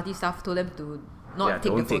SMRT staff told them to not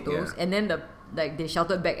take the photos, and then they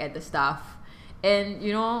shouted back at the staff, and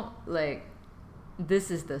like this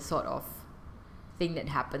is the sort of thing that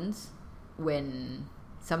happens when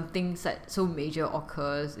something so major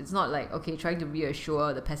occurs. It's not like, okay, trying to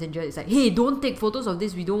reassure the passenger. It's like, hey, don't take photos of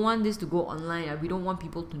this. We don't want this to go online. We don't want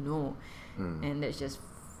people to know. And that's just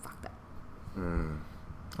fucked up.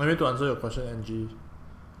 I mean, to answer your question, NG,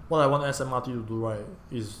 what I want SMRT to do, right,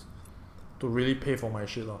 is to really pay for my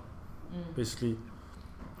shit, basically.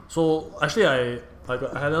 So, actually, I had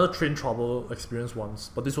another train trouble experience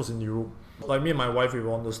once, but this was in Europe. Like, me and my wife, we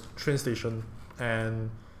were on the train station,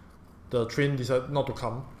 and the train decided not to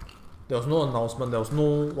come. There was no announcement. There's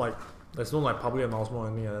no public announcement or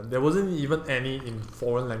anything like that. There wasn't even any in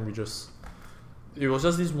foreign languages. It was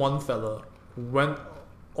just this one fella who went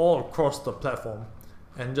all across the platform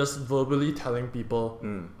and just verbally telling people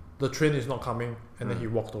the train is not coming, and then he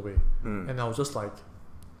walked away. And I was just like,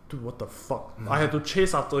 dude, what the fuck? I had to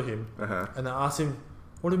chase after him, and I asked him,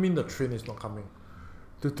 what do you mean the train is not coming?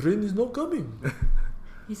 The train is not coming.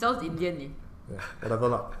 He sounds Indian. Yeah, whatever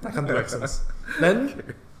lah. I can't do accents.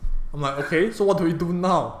 Then I'm like, okay, so what do we do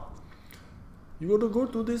now? You gotta go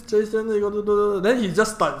to this station. You gotta do. Then he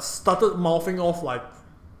just started mouthing off like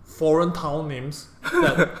foreign town names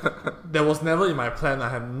that was never in my plan. I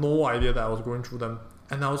had no idea that I was going through them,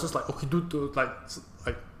 and I was just like, okay, dude, like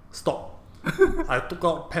stop. I took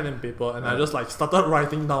out pen and paper and I just like started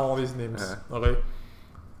writing down all these names. Okay,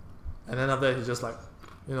 and then after that he just like,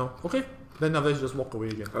 okay. Then after that he just walked away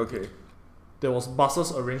again. Okay. There was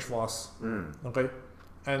buses arranged for us. Okay,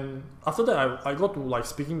 and after that I got to like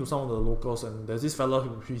speaking to some of the locals, and there's this fella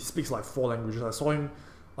who speaks like 4 languages. I saw him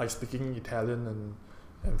like speaking Italian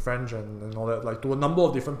and French and all that, like to a number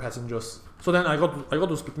of different passengers. So then I got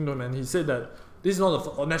to speaking to him, and he said that this is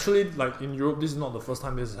not naturally, like in Europe, this is not the first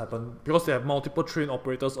time this has happened, because they have multiple train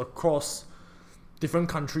operators across different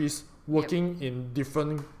countries working in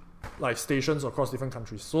different like stations across different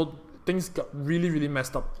countries. So things got really, really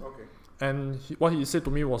messed up. Okay. And what he said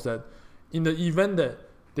to me was that in the event that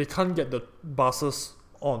they can't get the buses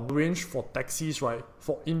on, arrange for taxis, right,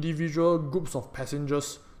 for individual groups of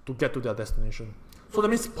passengers to get to their destination. So that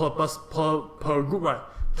means per group, right,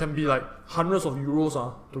 can be like hundreds of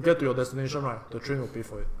euros to get to your destination, right, the train will pay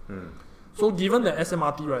for it. So given that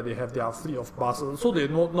SMRT, right, they have their fleet of buses, so they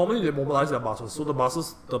normally they mobilize their buses. So the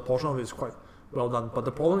buses, the portion of it is quite well done. But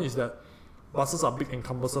the problem is that buses are big and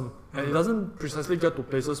cumbersome, and it doesn't precisely get to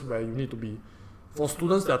places where you need to be. For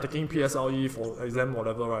students that are taking PSLE for exam,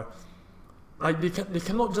 whatever, right? Like they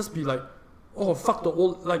cannot just be like oh fuck the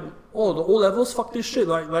O, like, oh the O levels, fuck this shit,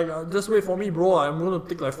 just wait for me, bro. I'm gonna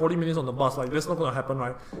take like 40 minutes on the bus. Like that's not gonna happen,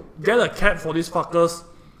 right? Get a cab for these fuckers,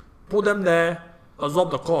 put them there,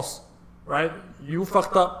 absorb the cost, right? You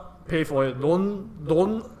fucked up, pay for it.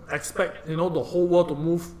 Don't expect the whole world to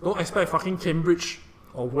move. Don't expect fucking Cambridge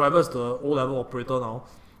or whoever's the O level operator now,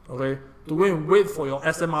 okay, to go and wait for your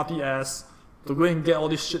SMRT ass to go and get all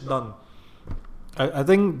this shit done. I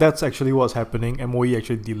think that's actually what's happening. MOE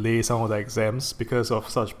actually delay some of the exams because of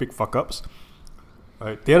such big fuck ups.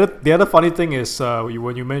 Right. The other funny thing is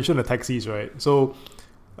when you mention the taxis, right? So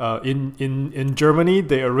in Germany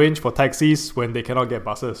they arrange for taxis when they cannot get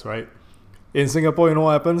buses, right? In Singapore, you know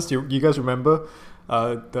what happens? You guys remember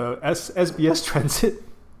the SBS Transit?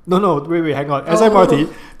 No, wait, hang on.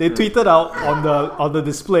 SMRT, they tweeted out on the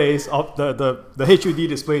displays of the HUD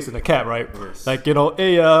displays in the cab, right? Yes. Like,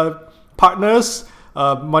 hey, partners,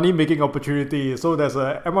 money making opportunity. So there's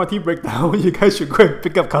a MRT breakdown. You guys should go and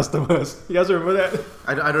pick up customers. You guys remember that?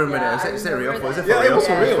 I don't remember Yeah, that. Is that real? I remember Is it that. for Yeah, real? it was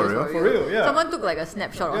for Yeah. real. For real, yeah. Someone took like a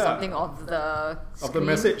snapshot or Yeah. something of the Of the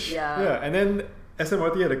message. Yeah. And then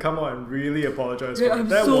SMRT had to come out and really apologize Yeah, for it. I'm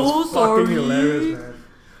That so was sorry. fucking hilarious, man.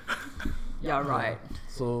 Yeah, right.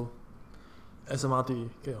 So, SMRT,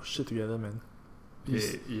 get your shit together, man.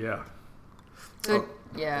 Please. Yeah. So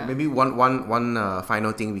yeah. Maybe one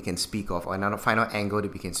final thing we can speak of, or another final angle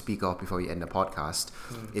that we can speak of before we end the podcast,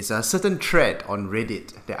 is a certain thread on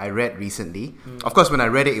Reddit that I read recently. Of course, when I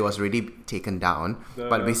read it, it was already taken down.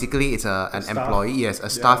 But basically, it's an staff? employee, a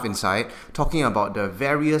staff inside, talking about the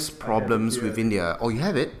various problems here. within their. Oh, you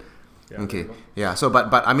have it? Yeah, Okay. there you Yeah. So,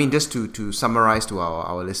 but I mean, just to summarize to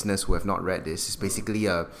our listeners who have not read this, it's basically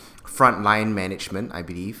a frontline management, I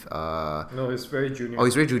believe. No, it's very junior. Oh,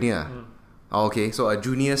 he's very junior. Oh, okay, so a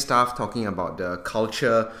junior staff talking about the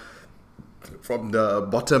culture from the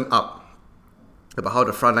bottom up, about how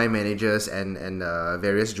the frontline managers and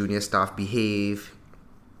various junior staff behave,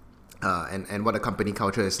 and what the company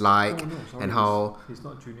culture is like, and how. He's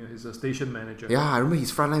not junior. He's a station manager. Yeah, I remember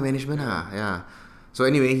he's frontline management. Yeah. So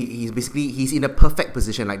anyway, he's in a perfect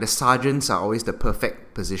position. Like the sergeants are always the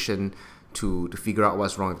perfect position to figure out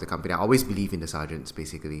what's wrong with the company. I always believe in the sergeants,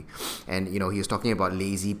 basically. And, he was talking about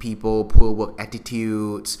lazy people, poor work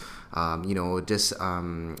attitudes, just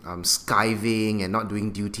skiving and not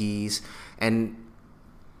doing duties. And,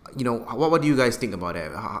 what do you guys think about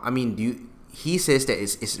that? I mean, he says that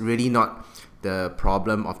it's really not the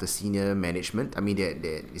problem of the senior management. I mean,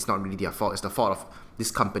 it's not really their fault. It's the fault of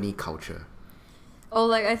this company culture. Oh,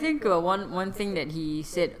 I think one thing that he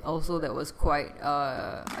said also that was quite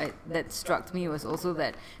that struck me was also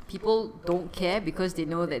that people don't care because they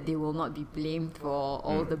know that they will not be blamed for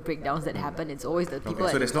all the breakdowns that happen. It's always the people so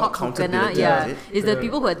at the there's no top who kena. accountability, Yeah, is it? it's the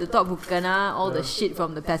people who are at the top who kena all the shit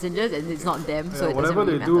from the passengers, and it's not them. So it doesn't whatever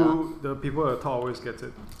really they matter. do, the people at the top always get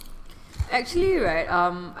it. Actually, right,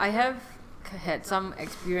 I have had some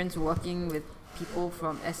experience working with people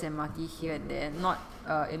from SMRT here and there, not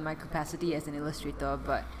in my capacity as an illustrator,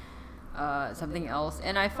 but something else.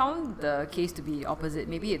 And I found the case to be opposite.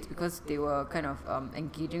 Maybe it's because they were kind of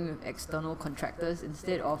engaging with external contractors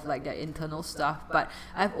instead of their internal staff. But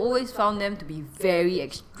I've always found them to be very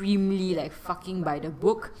extremely fucking by the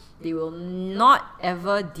book. They will not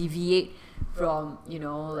ever deviate from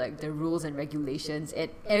the rules and regulations. At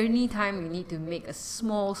any time you need to make a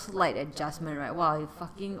small slight adjustment, right? Wow,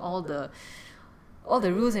 fucking all the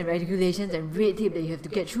rules and regulations and red tape that you have to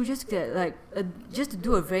get through just to get just to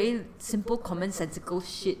do a very simple commonsensical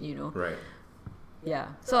shit, Right. Yeah.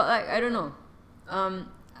 So I don't know.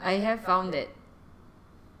 I have found that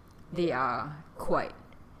they are quite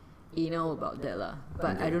anal about that lah.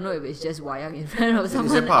 But I don't know if it's just wayang in front of Is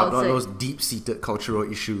someone that part of outside. those deep-seated cultural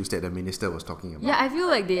issues that the minister was talking about? Yeah, I feel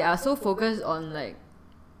like they are so focused on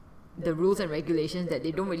the rules and regulations that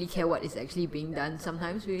they don't really care what is actually being done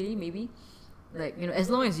sometimes, really, maybe. As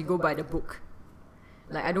long as you go by the book.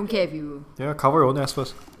 I don't care if you... Yeah, cover your own ass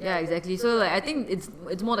first. Yeah, exactly. So, I think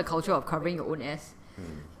it's more the culture of covering your own ass.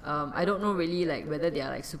 I don't know really, whether they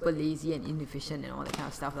are, super lazy and inefficient and all that kind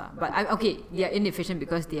of stuff, lah. But, they are inefficient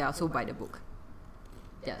because they are so by the book.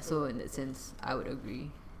 Yeah, so in that sense, I would agree.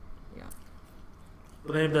 Yeah.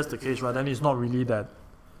 But then if that's the case, right, then it's not really that,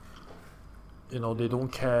 they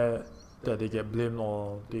don't care that they get blamed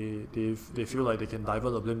or they feel like they can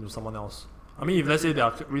divert the blame to someone else. I mean, if let's say they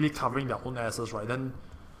are really covering their own asses, right, then...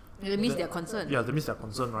 It means they're concerned. Yeah, that means they're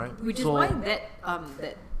concerned, right? Which is So- why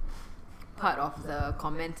that part of the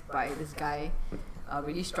comment by this guy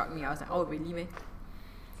really struck me. I was like, oh, really, man?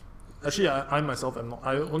 Actually, I myself am not...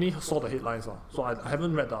 I only saw the headlines, so I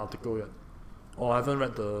haven't read the article yet. Or I haven't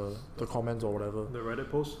read the comments or whatever. The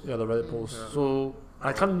Reddit post. Yeah, the Reddit post. Yeah. So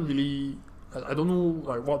I can't really I don't know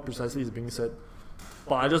like what precisely is being said,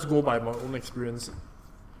 but I just go by my own experience,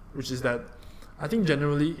 which is that I think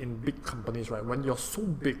generally in big companies, right, when you're so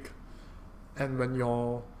big, and when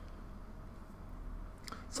you're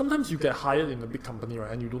sometimes you get hired in a big company,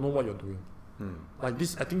 right, and you don't know what you're doing. Like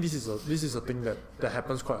this, I think this is a thing that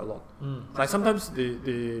happens quite a lot. Like sometimes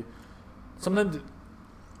there's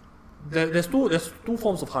two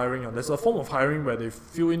forms of hiring. There's a form of hiring where they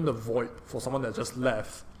fill in the void for someone that just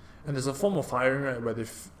left, and there's a form of hiring, right,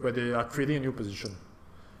 where they are creating a new position.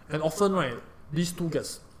 And often, right, these two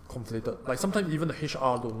gets conflated. Like sometimes even the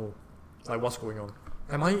HR don't know like what's going on.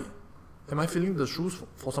 Am I filling the shoes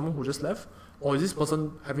for someone who just left, or is this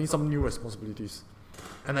person having some new responsibilities?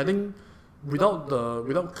 And I think without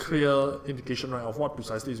clear indication, right, of what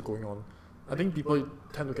precisely is going on, I think people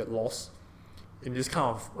tend to get lost in this kind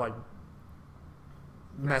of like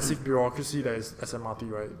massive bureaucracy that is SMRT,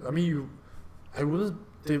 right? I mean,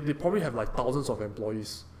 they probably have like thousands of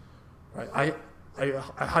employees, right?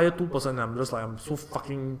 I hire 2%, and I'm so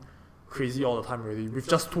fucking crazy all the time already. With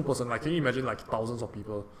just 2%, like can you imagine like thousands of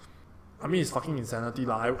people? I mean, it's fucking insanity.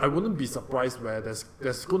 Like I wouldn't be surprised where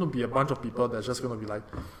there's gonna be a bunch of people that's just gonna be like,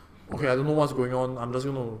 okay, I don't know what's going on. I'm just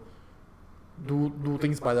gonna do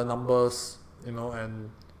things by the numbers, you know,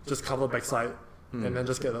 and just cover backside, and then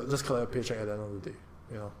just collect a paycheck at the end of the day.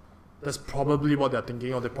 You know, that's probably what they're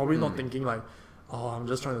thinking, or they're probably not thinking like, oh, I'm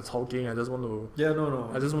just trying to talking. I just want to. Yeah,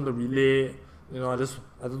 no. I just want to relay. You know, I just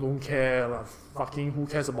don't care. Like, fucking who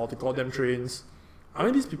cares about the goddamn trains? I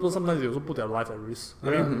mean, these people sometimes they also put their life at risk.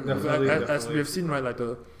 Yeah, definitely. As we have seen, right, like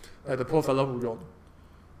the poor fellow who got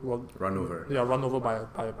Run over. Yeah, run over by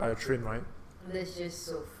a train, right? That's just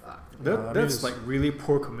so fucked. That's like really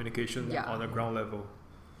poor communication Yeah. on the ground level.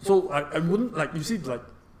 So I wouldn't like, you see, like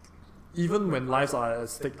even when lives are at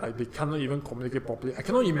stake, like they cannot even communicate properly. I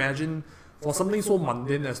cannot imagine for something so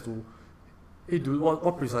mundane as to, hey dude,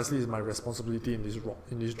 what precisely is my responsibility in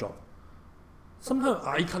this job? Sometimes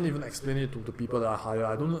I can't even explain it to the people that I hire.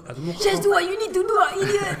 I don't know. Just do what you need to do,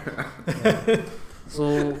 idiot.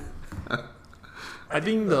 So I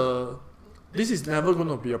think this is never going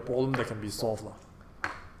to be a problem that can be solved, lah.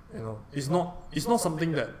 You know, it's not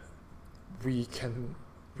something that we can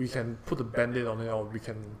put a band-aid on it, or we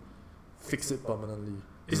can fix it permanently.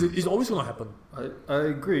 It's always going to happen. I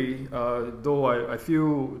agree. Though I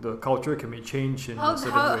feel the culture can be changed in a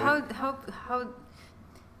certain way.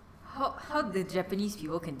 How the Japanese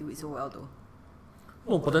people can do it so well though?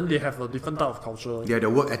 No, but then they have a different type of culture. Yeah, the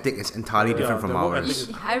work ethic is entirely different from the work ours.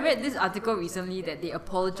 ethic I read this article recently that they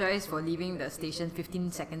apologized for leaving the station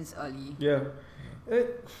 15 seconds early. Yeah.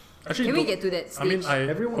 Actually, Can we get to that stage?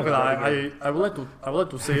 Everyone I would like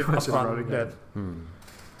to say Everyone's just upfront running that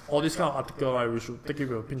all this kind of article, right, we should take it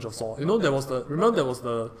with a pinch of salt. You know, there was the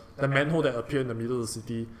manhole that appeared in the middle of the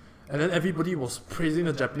city, and then everybody was praising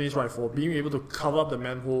the Japanese, right, for being able to cover up the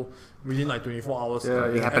manhole within like 24 hours. Yeah,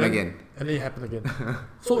 It happened again. And then it happened again.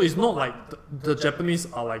 So it's not like the Japanese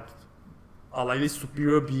are like this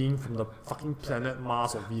superior being from the fucking planet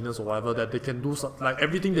Mars or Venus or whatever, that they can do like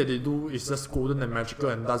everything that they do is just golden and magical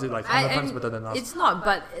and does it like 100 times better than us. It's not,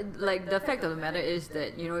 but like the fact of the matter is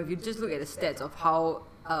that, you know, if you just look at the stats of how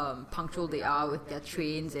punctual they are with their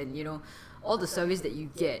trains and, you know, all the service that you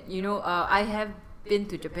get, you know, I have been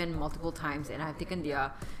to Japan multiple times and I've taken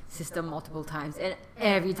their system multiple times, and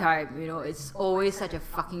every time, you know, it's always such a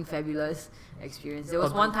fucking fabulous experience. There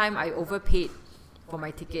was one time I overpaid for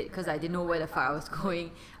my ticket because I didn't know where the fuck I was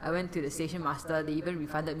going. I went to the station master. They even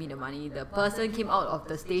refunded me the money. The person came out of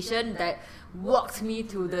the station that walked me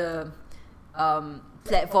to the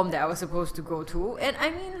platform that I was supposed to go to. And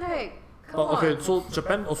I mean, like, come on. Okay, so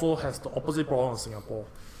Japan also has the opposite problem of Singapore.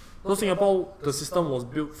 So Singapore, the system was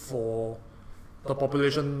built for the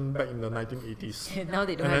population back in the 1980s. Now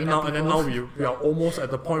they don't have enough And then people. now we are almost at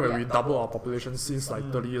the point where we Yeah. double our population since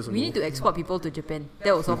like 30 years ago. We need to export people to Japan.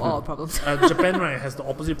 That will solve all our problems. Japan, right, has the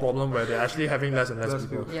opposite problem where they're actually having less and less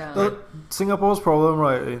people. Yeah. Singapore's problem,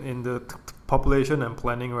 right, in the population and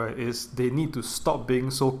planning, right, is they need to stop being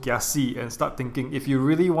so kiasi and start thinking, if you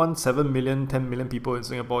really want 7 million, 10 million people in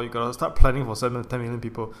Singapore, you gotta start planning for 7, 10 million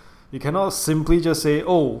people. You cannot simply just say,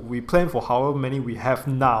 oh, we plan for however many we have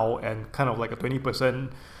now and kind of like a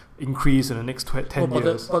 20% increase in the next 10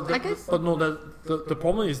 years. But the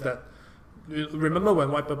problem is that, remember when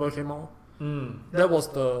White Paper came out? That was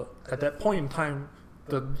at that point in time,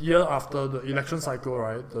 the year after the election cycle,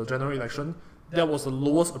 right, the general election, that was the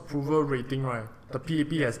lowest approval rating, right, the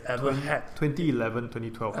PAP has ever had. 2011,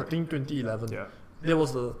 2012. I think 2011. Yeah. That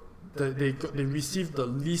was they received the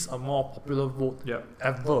least amount of popular vote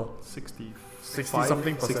ever. 60 60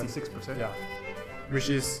 something percent. 66%. Yeah. which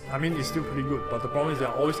is, I mean, it's still pretty good, but the problem is they're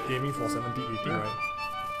always aiming for 70, 80, right?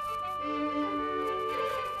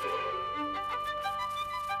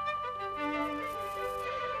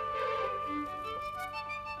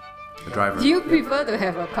 The driver. Do you prefer to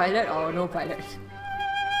have a pilot or no pilot?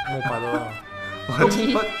 No pilot. lah.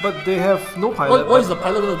 But they have no pilot. What is the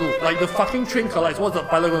pilot gonna do? Like the fucking train collides, what's the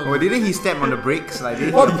pilot gonna do? Oh, didn't he step on the brakes? Like,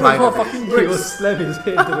 didn't What he the apply the fucking He will brakes? slam his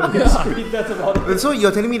head into the windscreen. That's about it. So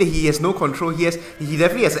you're telling me that he has no control? He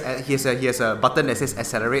definitely has a button that says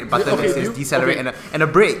accelerate, button Okay, that says you- decelerate, okay. and a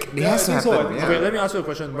brake. It Yeah, has to I think so, happen. I think yeah. Okay, let me ask you a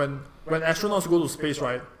question. When astronauts go to space,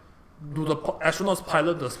 right? Do the astronauts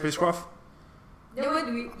pilot the spacecraft? They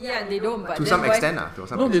don't. But To then some why- extent, to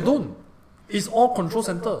some No, they extent. don't. It's all control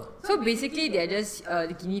center. So basically, they're just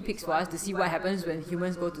the guinea pigs for us to see what happens when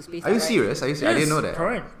humans go to space. Are you right? serious? Are you serious? I didn't know that.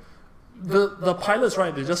 Correct. The pilots,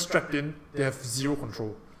 right? They just strapped in. They have zero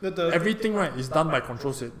control. Everything, right, is done by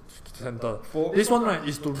control center. This one, right,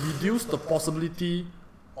 is to reduce the possibility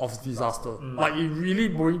of disaster. Like it really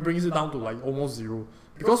brings it down to like almost zero.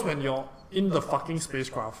 Because when you're in the fucking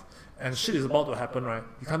spacecraft and shit is about to happen, right,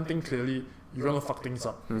 you can't think clearly. You're gonna fuck things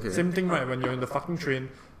up. Okay. Same thing, right? When you're in the fucking train,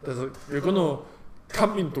 you're gonna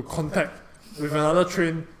come into contact with another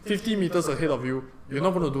train 50 meters ahead of you. You're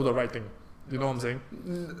not gonna do the right thing. You know what I'm saying?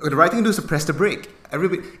 The right thing to do is to press the brake. A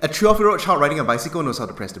 12-year-old child riding a bicycle knows how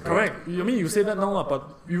to press the brake. Correct. I mean, you say that now, but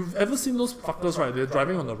you've ever seen those fuckers, right? They're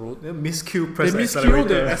driving on the road. They miscue They press miscue,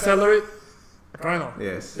 accelerator. they accelerate. Correct or not?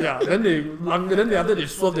 Yes. Yeah, then after they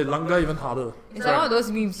swerve, they longer even harder. It's like one of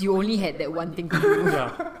those memes. You only had that one thing to do.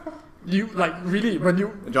 Yeah. You, like, really, when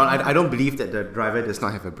you... John, I don't believe that the driver does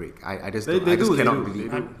not have a brake. I just They cannot do.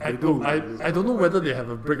 believe. I don't know whether they have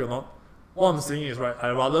a brake or not. What I'm saying is, right, I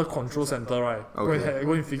rather control center, right, Okay.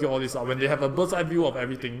 go and figure all this out. When they have a bird's eye view of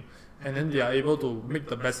everything, and then they are able to make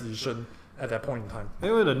the best decision at that point in time.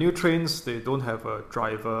 Anyway, the new trains, they don't have a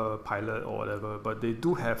driver, pilot, or whatever, but they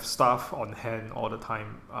do have staff on hand all the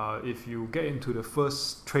time. If you get into the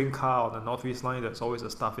first train car on the Northeast Line, there's always a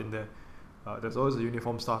staff in there. There's always a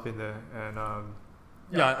uniform staff in there, and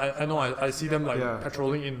Yeah, I know. I see them like Yeah.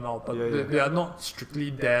 patrolling in and out, but Yeah. they are not strictly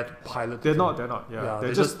there to pilot. they're the not. train. Yeah, Yeah, they're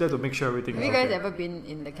they just there to make sure everything Have is you guys okay. ever been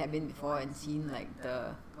in the cabin before and seen like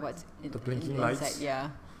The blinking the lights? Inside? Yeah,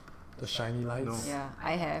 The shiny lights. No. yeah,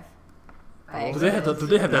 I have. Do they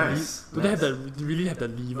have that? Nice. Do they have that? Really have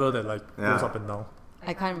that lever that like Yeah. goes up and down?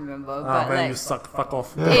 I can't remember, Ah, but man, like. you suck. Fuck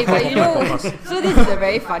off. Hey, but you know, so this is a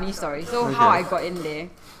very funny story. So how I got in there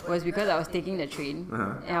was because I was taking the train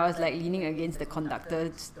and I was like leaning against the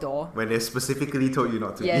conductor's door. When they specifically told you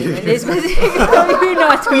not to. Yeah, when they specifically told me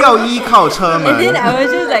not to. 不要依靠车门。 And then I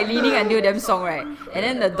was just like leaning until them song, right? And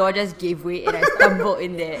then the door just gave way and I stumbled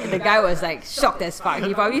in there. And the guy was like shocked as fuck.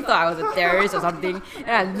 He probably thought I was a terrorist or something. And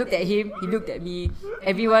I looked at him, he looked at me.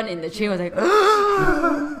 Everyone in the train was like,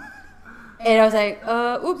 and I was like,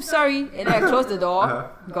 oops, sorry. And then I closed the door,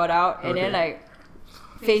 got out, and then like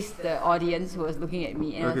faced the audience who was looking at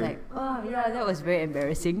me. And I was Okay. like, oh yeah, that was very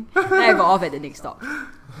embarrassing. Then I got off at the next stop.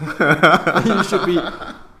 You should be.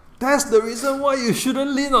 That's the reason why you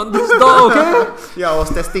shouldn't lean on this door, okay? Yeah, I was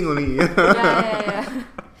testing only. Yeah.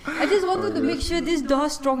 I just wanted to make sure this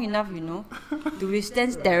door's strong enough, you know, to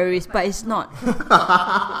withstand terrorists, but it's not.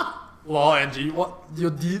 Wow, Angie, what you're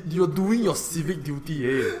doing your civic duty,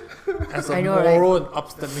 eh? As a I know, right? moral and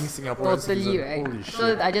upstanding Singaporean Totally, citizen. right? Holy shit.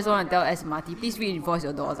 So I just want to tell SMRT, please reinforce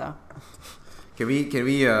your doors. Can we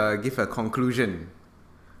give a conclusion,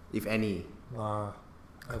 if any? Nah,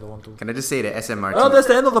 I don't want to. Can I just say that SMRT? Well, that's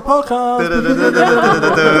the end of the podcast.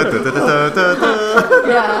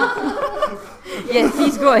 Yeah. Yes,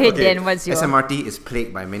 please go ahead then. What's your... SMRT is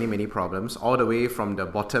plagued by many problems, all the way from the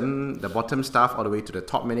bottom staff, all the way to the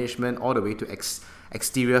top management, all the way to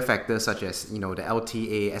exterior factors such as the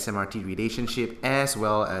LTA SMRT relationship, as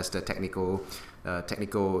well as the technical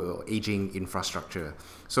aging infrastructure.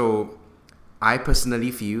 So I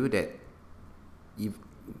personally feel that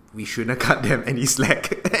we shouldn't cut them any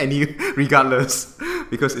slack, regardless,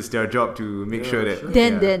 because it's their job to make sure that.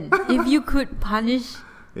 Then, if you could punish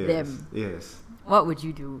them, Yes. what would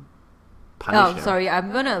you do? Punish them. Sorry,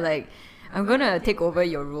 I'm gonna take over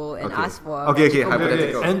your role and Okay. ask for a Okay, magical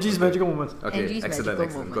hypothetical. moment. Angie's magical moment. Okay, Angie's excellent.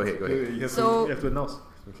 magical Go moment. ahead. You have So- to announce.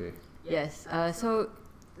 Okay. Yes. So,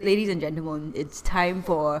 ladies and gentlemen, it's time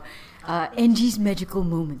for Angie's magical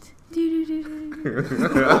moment.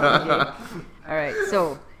 Okay. All right.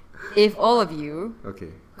 So, if all of you Okay.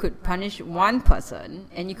 could punish one person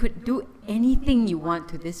and you could do anything you want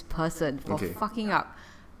to this person for Okay. fucking up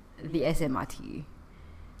the SMRT,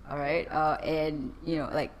 all right, and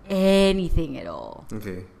like anything at all,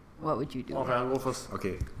 Okay. what would you do? Okay, I'll go first.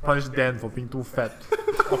 Okay. Punish Dan for being too fat.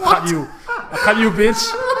 I'll cut you. I'll cut you,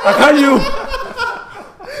 bitch. I'll cut you.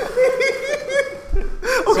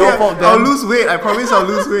 Okay, all for I'll them. lose weight. I promise I'll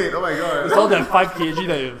lose weight. Oh my god. It's all that 5 kg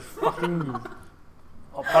that you fucking.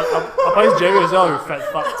 I'll punish Jerry as well, you fat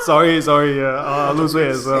fuck. Sorry. I'll lose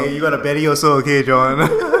weight as well. Hey, you got a belly also, okay, John?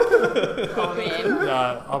 Oh man.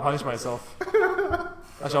 Yeah, I'll punish myself.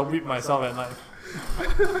 I shall whip myself at night.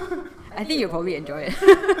 I think you'll probably enjoy it.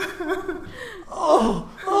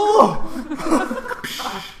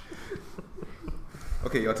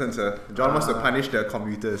 Okay, your turn, sir. John wants to punish the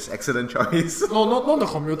commuters. Excellent choice. No, not the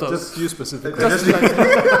commuters. Just you specifically. Just like,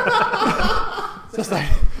 just like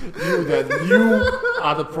you, that you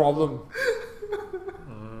are the problem.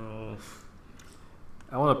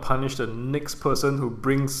 I want to punish the next person who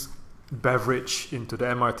brings beverage into the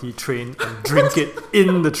MRT train and drink it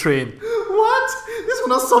in the train. What? This will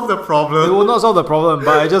not solve the It problem. will not solve the problem,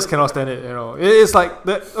 but I just cannot stand it. It's like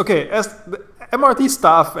as the MRT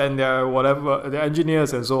staff and their whatever, their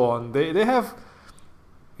engineers and so on, they have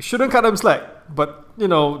shouldn't cut them slack, but they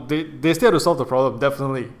still have to solve the problem,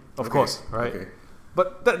 definitely, of course, right? Okay.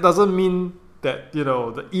 But that doesn't mean that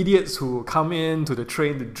the idiots who come in to the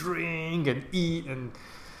train to drink and eat and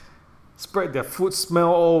spread their food smell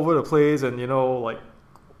all over the place and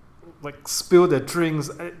like spill their drinks.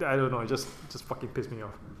 I don't know. It just fucking pissed me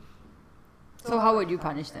off. So how would you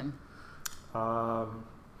punish them?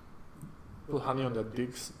 Put honey on their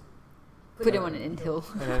dicks. Put them on an entail.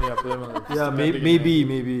 And then put them on the Yeah,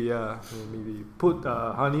 maybe put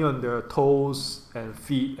honey on their toes and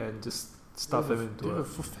feet and just stuff them Do into you have a it.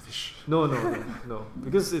 food fetish? No,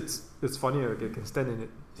 because it's funnier. You can stand in it.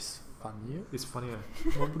 It's funnier. It's funnier.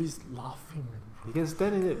 Nobody's laughing. You can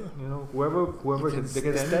stand in it. Whoever You they can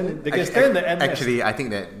can stand stand in in. it. They can stand in the end. Actually, I think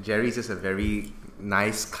that Jerry's just a very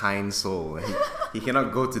nice, kind soul. He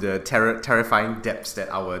cannot go to the terrifying depths that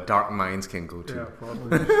our dark minds can go to. Yeah,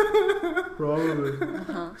 probably.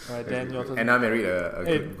 Alright, then your turn. And I married a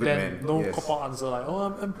Hey, good then man. no Yes. cop out answer like,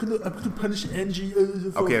 oh, I'm gonna punish Angie.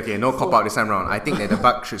 Okay, no cop out this time round. I think that the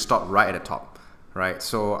buck should stop right at the top. Right,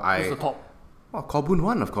 so Who's the top? Khaw Boon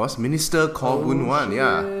Wan, of course. Minister Khaw Boon Wan,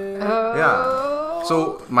 yeah. Oh. Yeah.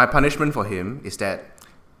 So my punishment for him is that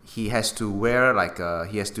he has to wear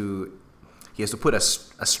he has to put a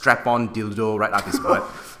strap-on dildo right up his butt,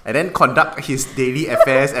 and then conduct his daily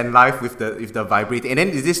affairs and life with the vibrating. And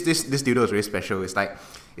then this dildo is very special. It's like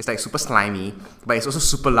super slimy, but it's also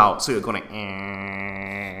super loud. So you're going like,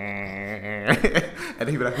 and then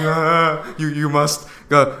he'll be like, you must,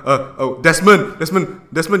 Desmond,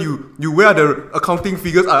 you wear the accounting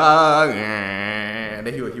figures, and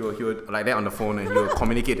then he would like that on the phone, and he will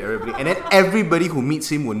communicate to everybody, and then everybody who meets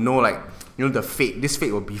him will know the fate. This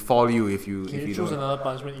fate will befall you if you Can you don't. choose another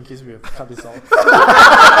punishment in case we have to cut this out?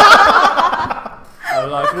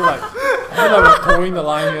 I feel like we're towing the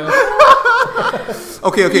line here.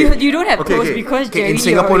 Okay. You don't have toes because Jerry in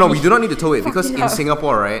Singapore, no, already we do not need to tow it because fucked it in up.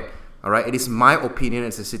 Singapore, right, alright, it is my opinion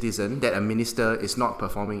as a citizen that a minister is not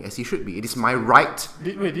performing as he should be. It is my right.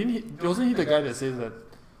 Wasn't he the guy that says that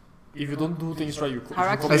if you don't do things right, you could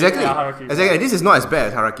Harakiri. Exactly. Harakiri. Exactly. This is not as bad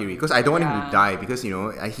as harakiri because I don't want him to Yeah. die because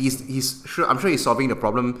he's sure. I'm sure he's solving the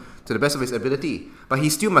problem to the best of his ability, but he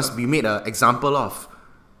still must be made an example of.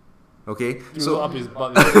 Okay, You so up his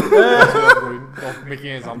butt of making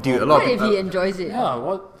an example. Dude, a lot What of if people. he enjoys it? Yeah,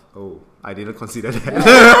 what? Oh, I didn't consider that.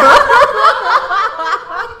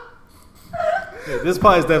 This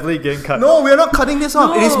part is definitely getting cut. No, we are not cutting this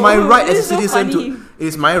off. It is my No, right as a this is so citizen funny. It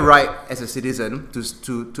is my right as a citizen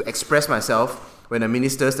to express myself when the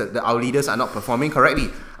ministers, that our leaders are not performing correctly.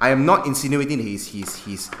 I am not insinuating that he's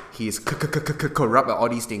corrupt or all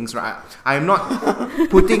these things. Right? I am not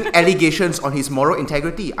putting allegations on his moral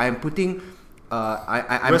integrity. I am putting.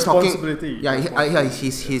 I'm Responsibility. talking.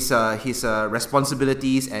 His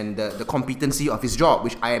responsibilities and the competency of his job,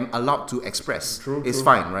 which I am allowed to express. True, It's true.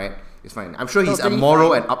 fine, right? It's fine. I'm sure he's a Totally moral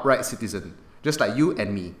fine. and upright citizen, just like you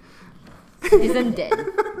and me. Isn't dead.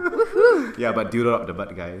 Yeah, but dildo up the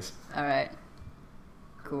butt, guys. Alright.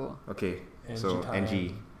 Cool. Okay, Angie so time.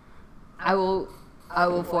 Angie. I will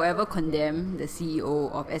forever condemn the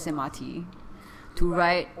CEO of SMRT to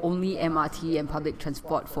ride only MRT and public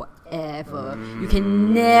transport forever. You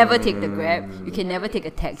can never take the Grab. You can never take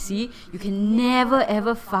a taxi. You can never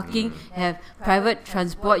ever fucking have private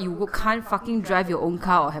transport. You can't fucking drive your own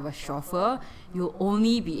car or have a chauffeur. You'll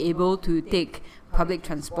only be able to take public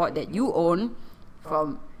transport that you own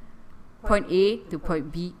from point A to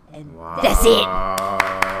point B, and that's it.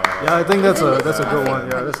 Yeah, I think that's a good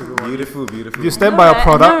one. Yeah, that's a good one. Beautiful, beautiful. You stand by your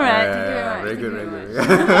product. Alright, Yeah, thank you very much. very thank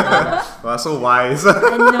good, you very very good. much. Wow, so wise.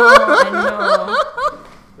 I know.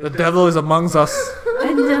 The devil is amongst us.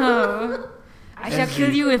 I know. I shall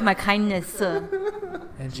kill you with my kindness, sir.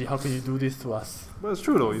 Angie, how can you do this to us? But it's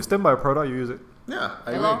true though. You stand by a product, you use it. Yeah,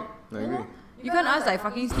 I Hello? agree. I agree. You can't ask like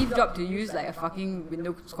fucking Steve Jobs to use like a fucking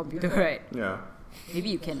Windows computer, right? Yeah. Maybe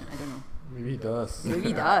you can, I don't know. Maybe it does. Maybe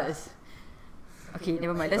he does. Okay,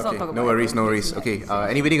 never mind. Let's not Okay, talk about no worries, it. no worries. Okay,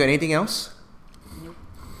 anybody got anything else?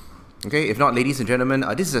 Okay, if not, ladies and gentlemen,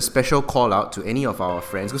 this is a special call out to any of our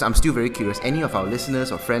friends, because I'm still very curious. Any of our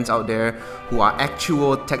listeners or friends out there who are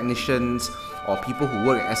actual technicians or people who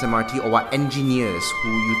work at SMRT or are engineers,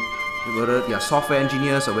 whether you are software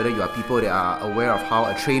engineers or whether you are people that are aware of how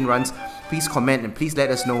a train runs, please comment and please let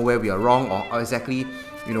us know where we are wrong or exactly,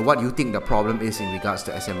 what you think the problem is in regards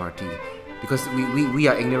to SMRT. Because we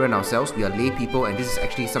are ignorant ourselves, we are lay people, and this is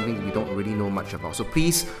actually something that we don't really know much about. So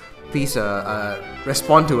please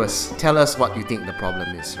respond to us. Tell us what you think the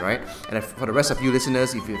problem is, right? And for the rest of you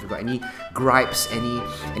listeners, if you've got any gripes,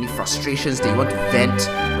 any frustrations that you want to vent,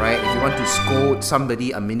 right? If you want to scold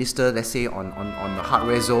somebody, a minister, let's say on the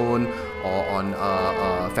hardware zone or on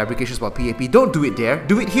fabrications about PAP, don't do it there.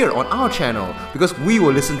 Do it here on our channel, because we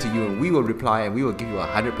will listen to you and we will reply and we will give you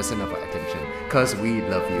 100% of our attention, because we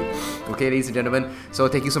love you. Okay, ladies and gentlemen. So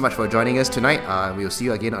thank you so much for joining us tonight. We will see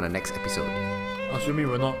you again on the next episode. Assuming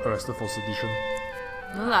we're not arrested for sedition.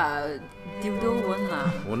 No lah, dildo won't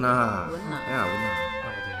lah. Won't lah. Won't lah. Yeah, won't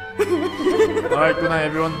lah. Alright, good night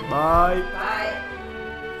everyone. Bye. Bye.